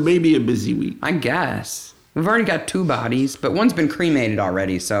 It was maybe a busy week. I guess. We've already got 2 bodies, but one's been cremated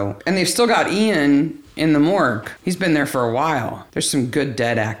already, so. And they've still got Ian in the morgue. He's been there for a while. There's some good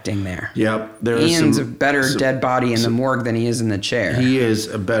dead acting there. Yep. There is Ian's some, a better dead body in the morgue than he is in the chair. He is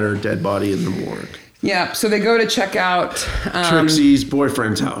a better dead body in the morgue. Yeah, so they go to check out Trixie's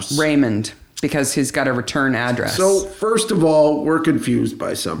boyfriend's house. Raymond because he's got a return address. So, first of all, we're confused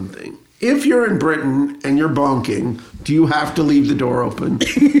by something. If you're in Britain and you're bonking, do you have to leave the door open?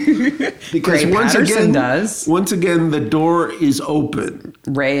 Because Gray Patterson does. Once again, the door is open.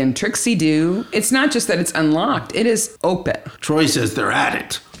 Ray and Trixie do. It's not just that it's unlocked, it is open. Troy says they're at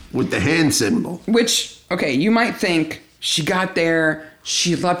it with the hand symbol. Which, okay, you might think she got there,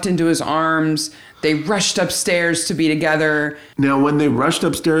 she leapt into his arms, they rushed upstairs to be together. Now, when they rushed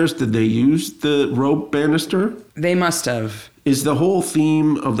upstairs, did they use the rope banister? They must have. Is the whole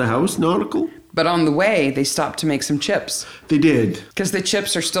theme of the house nautical? But on the way, they stopped to make some chips They did. because the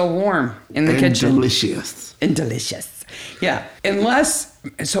chips are still warm in the And kitchen. delicious. And delicious. Yeah.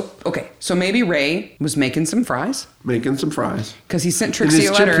 So maybe Ray was making some fries Making some fries. because he sent In Trixie his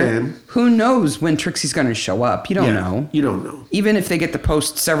a chip letter. can. Who knows when Trixie's going to show up? You don't Yeah, know. You don't know. Even if they get the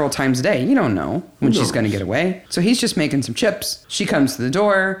post several times a day, you don't know when she's knows? going to get away. So he's just making some chips. She comes to the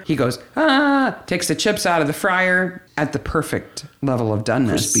door. He goes, takes the chips out of the fryer at the perfect level of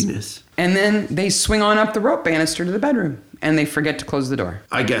doneness. Crispiness. And then they swing on up the rope banister to the bedroom and they forget to close the door.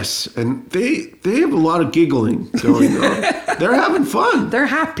 I guess. And they have a lot of giggling going on. They're having fun. They're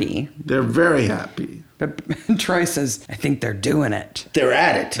happy. They're very happy. But Troy says, I think they're doing it. They're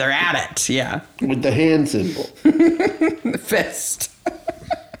at it. They're at it. Yeah. With the hand symbol. The fist.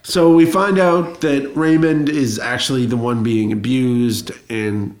 So we find out that Raymond is actually the one being abused,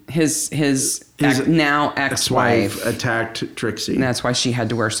 and His His now ex-wife. ex-wife attacked Trixie. And that's why she had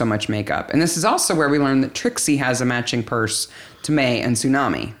to wear so much makeup. And this is also where we learn that Trixie has a matching purse to May and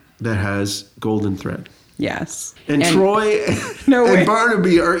Tsunami. That has golden thread. Yes. And Troy No way. and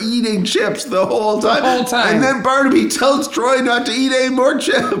Barnaby are eating chips the whole time. The whole time. And then Barnaby tells Troy not to eat any more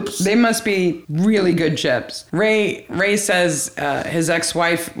chips. They must be really good chips. Ray says his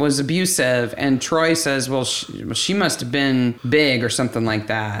ex-wife was abusive, and Troy says, well, she must have been big or something like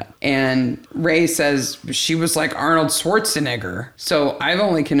that. And Ray says she was like Arnold Schwarzenegger. So I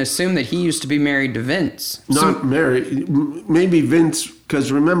only can assume that he used to be married to Vince. Not Mary. Maybe Vince,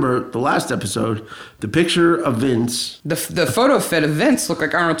 because remember the last episode, the picture of Vince. The photo fit of Vince looked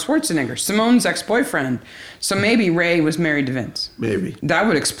like Arnold Schwarzenegger, Simone's ex-boyfriend. So maybe Ray was married to Vince. Maybe. That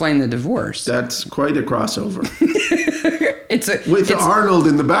would explain the divorce. That's quite a crossover. It's Arnold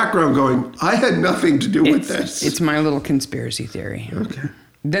in the background going, I had nothing to do with this. It's my little conspiracy theory. Okay.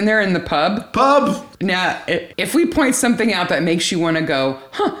 Then they're in the pub. Pub! Now, if we point something out that makes you want to go,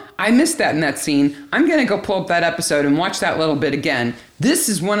 I missed that in that scene, I'm going to go pull up that episode and watch that little bit again. This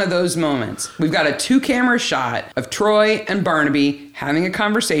is one of those moments. We've got a 2-camera shot of Troy and Barnaby having a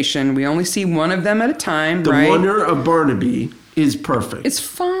conversation. We only see one of them at a time, The right? wonder of Barnaby is perfect. It's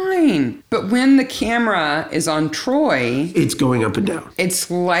fine. But when the camera is on Troy, It's going up and down. it's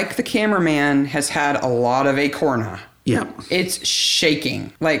like the cameraman has had a lot of Acorna. Yeah. It's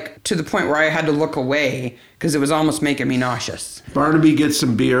shaking, like to the point where I had to look away because it was almost making me nauseous. Barnaby gets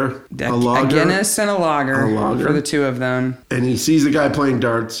some beer, a lager, A Guinness and a lager, A lager. for the 2 of them. and he sees the guy playing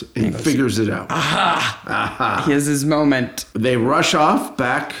darts and he figures it out. Here's his moment. They rush off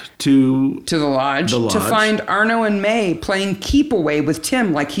back to To the lodge, The to lodge. find Arno and May playing keep away with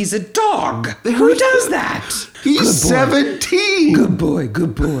Tim like he's a dog. Who Who's does the- that? He's Good boy. 17. Good boy,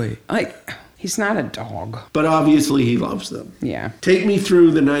 good boy. Like, he's not a dog. But obviously he loves them. Yeah. Take me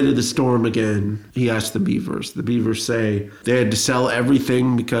through the night of the storm again, he asked the Beavers. The Beavers say they had to sell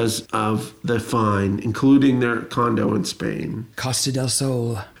everything because of the fine, including their condo in Spain. Costa del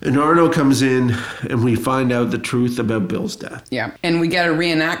Sol. And Arno comes in, and we find out the truth about Bill's death. Yeah. And we get a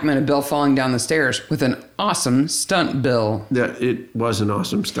reenactment of Bill falling down the stairs with an awesome stunt Bill. That it was an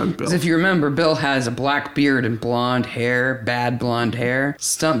awesome stunt, Bill. If you remember, Bill has a black beard and blonde hair, bad blonde hair.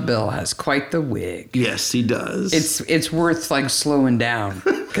 Stunt Bill has quite the wig. Yes, he does. It's worth like slowing down.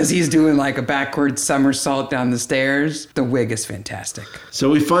 because he's doing like a backward somersault down the stairs. The wig is fantastic. So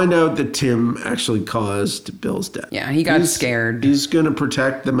we find out that Tim actually caused Bill's death. Yeah, he got scared. He's going to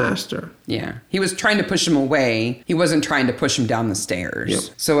protect the master. Yeah, he was trying to push him away. He wasn't trying to push him down the stairs. Yep.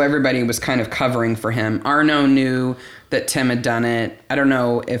 So everybody was kind of covering for him. Arno knew that Tim had done it. I don't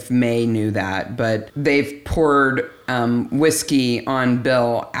know if May knew that, but they've poured whiskey on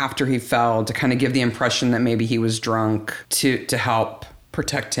Bill after he fell to kind of give the impression that maybe he was drunk to help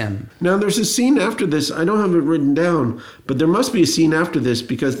protect him. Now, there's a scene after this. I don't have it written down, but there must be a scene after this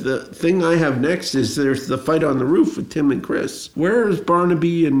because the thing I have next is there's the fight on the roof with Tim and Chris. Where is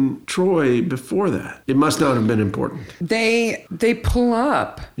Barnaby and Troy before that? It must not have been important. They pull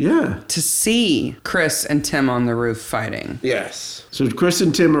up Yeah. to see Chris and Tim on the roof fighting. Yes. So Chris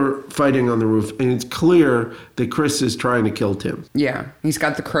and Tim are fighting on the roof, and it's clear that Chris is trying to kill Tim. Yeah, he's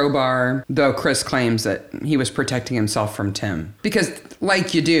got the crowbar, though Chris claims that he was protecting himself from Tim. Because,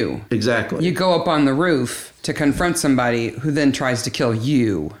 like you do, Exactly. you go up on the roof to confront somebody who then tries to kill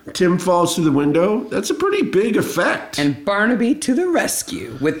you. Tim falls through the window. That's a pretty big effect. And Barnaby to the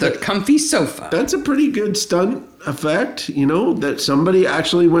rescue with the comfy sofa. That's a pretty good stunt effect, that somebody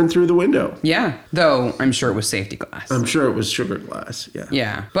actually went through the window. Yeah, though I'm sure it was safety glass. I'm sure it was sugar glass, yeah.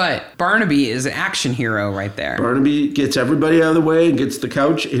 Yeah, but Barnaby is an action hero right there. Barnaby gets everybody out of the way and gets the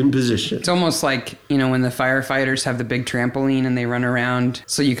couch in position. It's almost like, when the firefighters have the big trampoline and they run around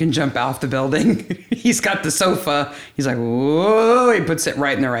so you can jump off the building. He's got the sofa. He's like, whoa, he puts it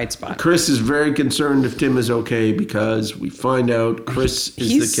right in the right spot. Chris is very concerned if Tim is okay because we find out Chris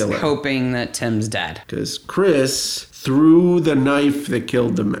is the killer. He's hoping that Tim's dead. Because Chris threw the knife that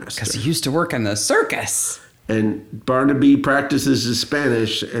killed the master. Because he used to work in the circus. And Barnaby practices his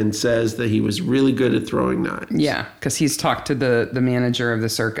Spanish and says that he was really good at throwing knives. Yeah, because he's talked to the manager of the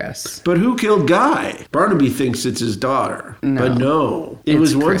circus. But who killed Guy? Barnaby thinks it's his daughter. No. But no, it It's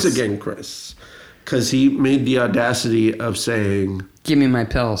was once Chris. again Chris. Because he made the audacity of saying, Give me my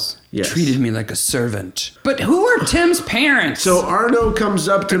pills. Yes. Treated me like a servant. But who are Tim's parents? So Arno comes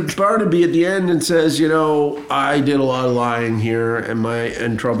up to Barnaby at the end and says, I did a lot of lying here. Am I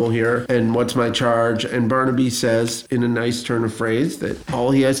in trouble here? And what's my charge? And Barnaby says, in a nice turn of phrase, that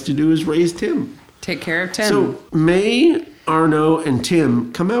all he has to do is raise Tim. Take care of Tim. So May, Arno, and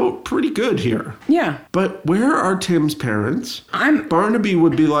Tim come out pretty good here. yeah. But where are Tim's parents? Barnaby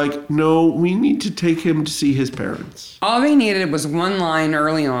would be like, no, we need to take him to see his parents. All they needed was one line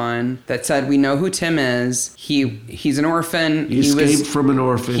early on that said, "We know who Tim is. He's an orphan. He escaped from an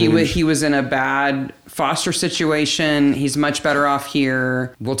orphanage. He was in a bad foster situation. He's much better off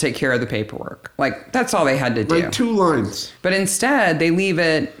here. We'll take care of the paperwork." Like, that's all they had to do. Like 2 lines. But instead, they leave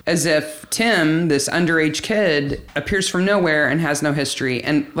it as if Tim, this underage kid, appears from nowhere and has no history.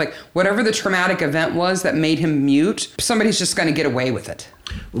 And like, whatever the traumatic event was that made him mute, somebody's just going to get away with it.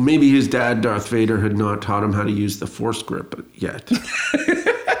 Well, maybe his dad, Darth Vader, had not taught him how to use the Force grip yet.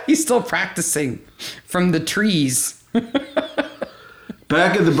 He's still practicing from the trees.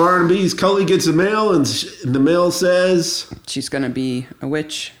 Back at the Barnaby's, Cully gets a mail, and the mail says She's going to be a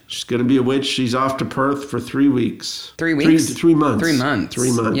witch. she's going to be a witch. She's off to Perth for 3 weeks. 3 weeks? 3 months. 3 months.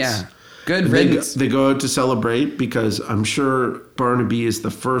 3 months. Yeah. Good And riddance. They go out to celebrate because I'm sure Barnaby is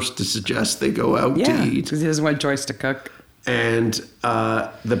the first to suggest they go out Yeah, to eat. because he doesn't want Joyce to cook. And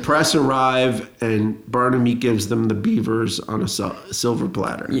the press arrive, and Barnaby gives them the beavers on a silver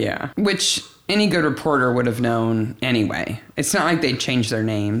platter. Yeah. Which any good reporter would have known anyway. It's not like they'd change their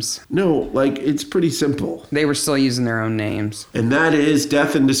names. No, it's pretty simple. They were still using their own names. And that is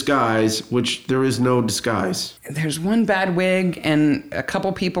Death in Disguise, which there is no disguise. There's one bad wig and a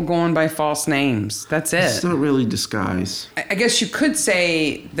couple people going by false names. That's It's it. not really disguise. I guess you could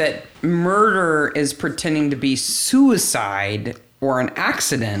say that murder is pretending to be suicide or an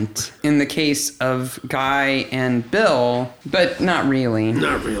accident in the case of Guy and Bill, but not really.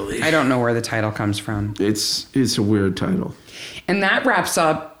 Not really. I don't know where the title comes from. It's a weird title. And that wraps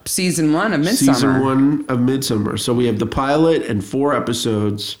up season 1 of Midsommar. Season 1 of Midsommar. So we have the pilot and 4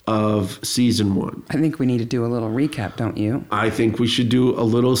 episodes of season 1. I think we need to do a little recap, don't you? I think we should do a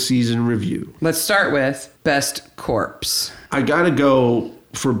little season review. Let's start with Best Corpse. I gotta go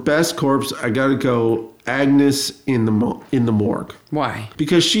for Best Corpse. I gotta go Agnes in the morgue. Why?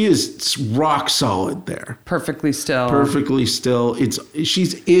 Because she is rock solid there. Perfectly still. Perfectly still.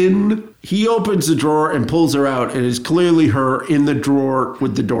 She's in. He opens the drawer and pulls her out, and it's clearly her in the drawer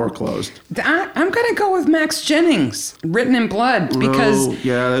with the door closed. I'm going to go with Max Jennings, Written in Blood, because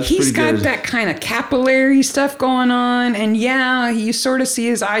that's he's pretty got good. that kind of capillary stuff going on. And yeah, you sort of see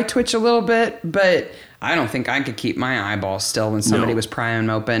his eye twitch a little bit, but I don't think I could keep my eyeballs still when somebody No. was prying him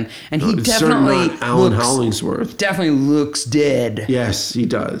open. And he It's certainly definitely not Alan Hollingsworth. definitely looks dead. red. Yes, he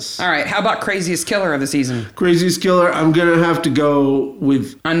does. All right, how about craziest killer of the season? Craziest killer, I'm going to have to go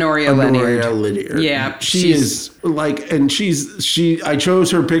with Honoria Lynyard. Yeah, she is like, and I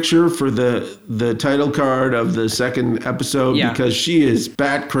chose her picture for the title card of the second episode because she is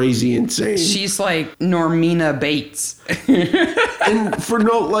bat crazy insane. She's like Normina Bates. And for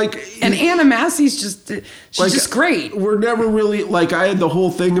no, like... And Anna Massey's just great. We're never really, like, I had the whole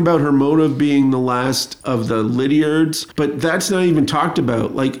thing about her motive being the last of the Lynyards, but that's not even talked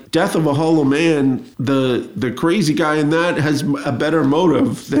about. Like, Death of a Hollow Man, the crazy guy in that has a better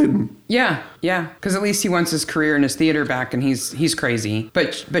motive than... Yeah, because at least he wants his career and his theater back, and he's crazy.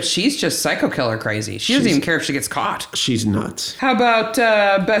 But she's just psycho killer crazy. She doesn't even care if she gets caught. She's nuts. How about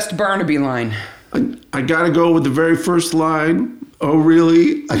best Barnaby line? I gotta go with the very first line. Oh,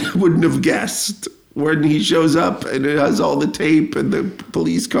 really? I wouldn't have guessed. When he shows up and it has all the tape and the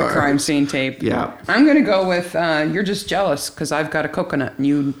police car. The crime scene tape. Yeah. I'm going to go with, you're just jealous because I've got a coconut and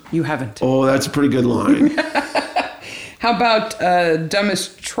you haven't. Oh, that's a pretty good line. How about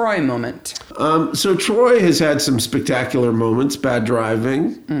dumbest Troy moment? So Troy has had some spectacular moments. Bad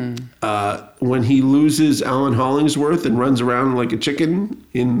driving. When he loses Alan Hollingsworth and runs around like a chicken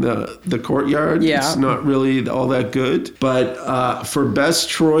in the courtyard. Yeah. It's not really all that good. But for best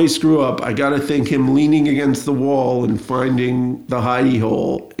Troy screw up, I got to think him leaning against the wall and finding the hidey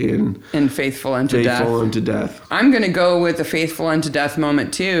hole in Faithful Unto Death. I'm going to go with the Faithful Unto Death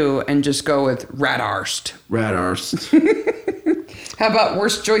moment too and just go with Rat Arst. How about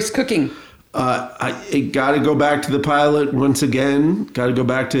worst Joyce cooking? I got to go back to the pilot once again. Got to go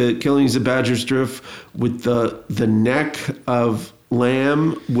back to Killings of Badger's Drift with the neck of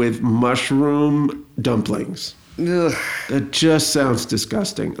lamb with mushroom dumplings. Ugh. That just sounds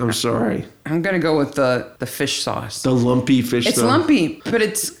disgusting. I'm sorry. I'm going to go with the fish sauce. The lumpy fish sauce. It's lumpy, but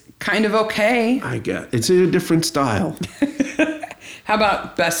it's kind of okay. I get it's a different style. How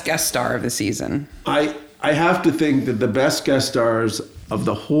about best guest star of the season? I have to think that the best guest stars of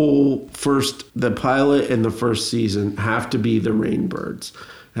the whole the pilot and the first season have to be the Rainbirds.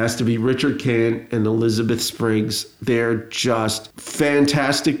 It has to be Richard Kent and Elizabeth Spriggs. They're just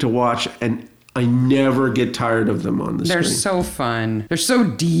fantastic to watch, and I never get tired of them on the screen. They're so fun. They're so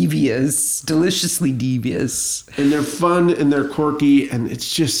devious, deliciously devious. And they're fun and they're quirky and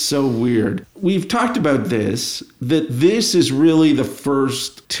it's just so weird. We've talked about that this is really the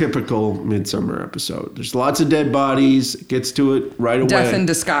first typical Midsummer episode. There's lots of dead bodies. It gets to it right away. Death in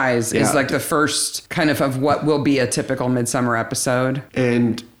Disguise is like the first kind of what will be a typical Midsummer episode.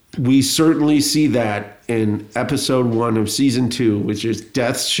 And we certainly see that in episode 1 of season 2, which is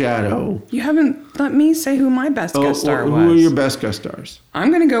Death's Shadow. You haven't let me say who my best guest star was. Who are your best guest stars? I'm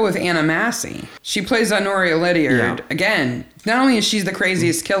going to go with Anna Massey. She plays Honoria Lynyard. Yeah. Again, not only is she the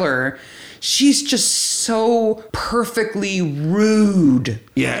craziest killer, she's just so perfectly rude.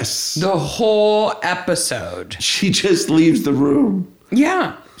 Yes. The whole episode. She just leaves the room.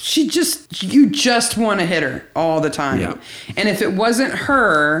 Yeah. You just want to hit her all the time. Yeah. And if it wasn't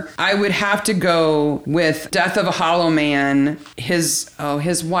her, I would have to go with Death of a Hollow Man, his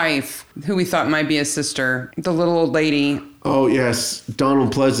wife, who we thought might be his sister, the little old lady. Oh, yes.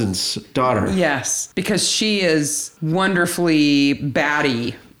 Donald Pleasant's daughter. Yes, because she is wonderfully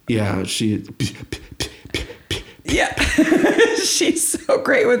batty. Yeah, she... Yeah. She's so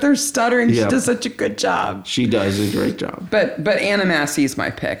great with her stuttering. Yep. She does such a good job. She does a great job. But Anna Massey is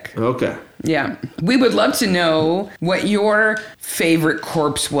my pick. Okay. Yeah. We would love to know what your favorite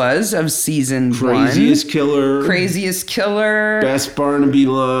corpse was of season 1. Craziest killer. Best Barnaby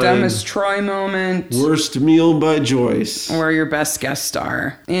line. Dumbest Troy moment. Worst meal by Joyce. Or your best guest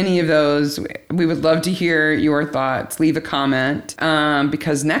star. Any of those. We would love to hear your thoughts. Leave a comment.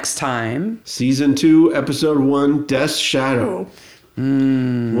 Because next time... Season 2, episode 1, Death's Shadow.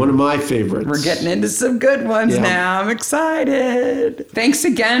 One of my favorites. We're getting into some good ones now. I'm excited. Thanks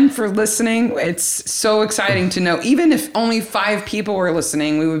again for listening. It's so exciting to know. Even if only 5 people were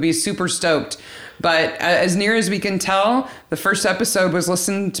listening, we would be super stoked. But as near as we can tell, the first episode was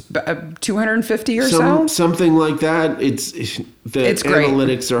listened to 250 or so. Something like that. It's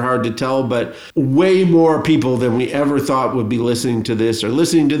analytics are hard to tell, but way more people than we ever thought would be listening to this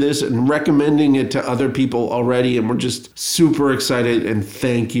and recommending it to other people already. And we're just super excited. And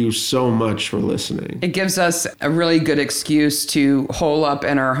thank you so much for listening. It gives us a really good excuse to hole up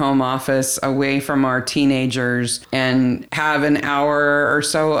in our home office away from our teenagers and have an hour or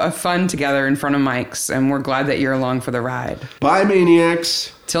so of fun together in front of mics. And we're glad that you're along for the ride. Bye,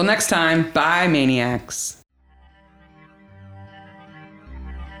 Maniacs. Till next time. Bye, Maniacs.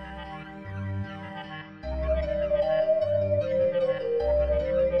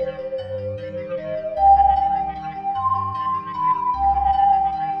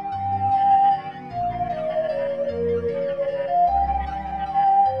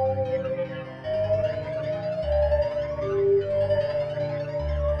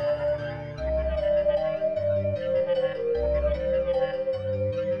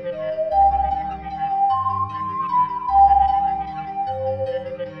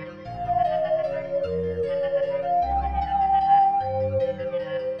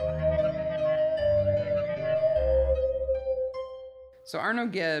 So Arno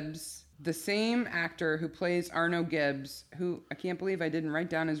Gibbs, the same actor who plays Arno Gibbs, who I can't believe I didn't write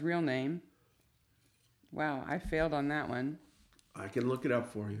down his real name. Wow, I failed on that one. I can look it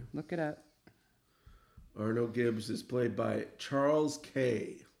up for you. Look it up. Arno Gibbs is played by Charles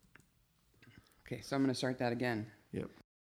Kay. Okay, so I'm going to start that again. Yep.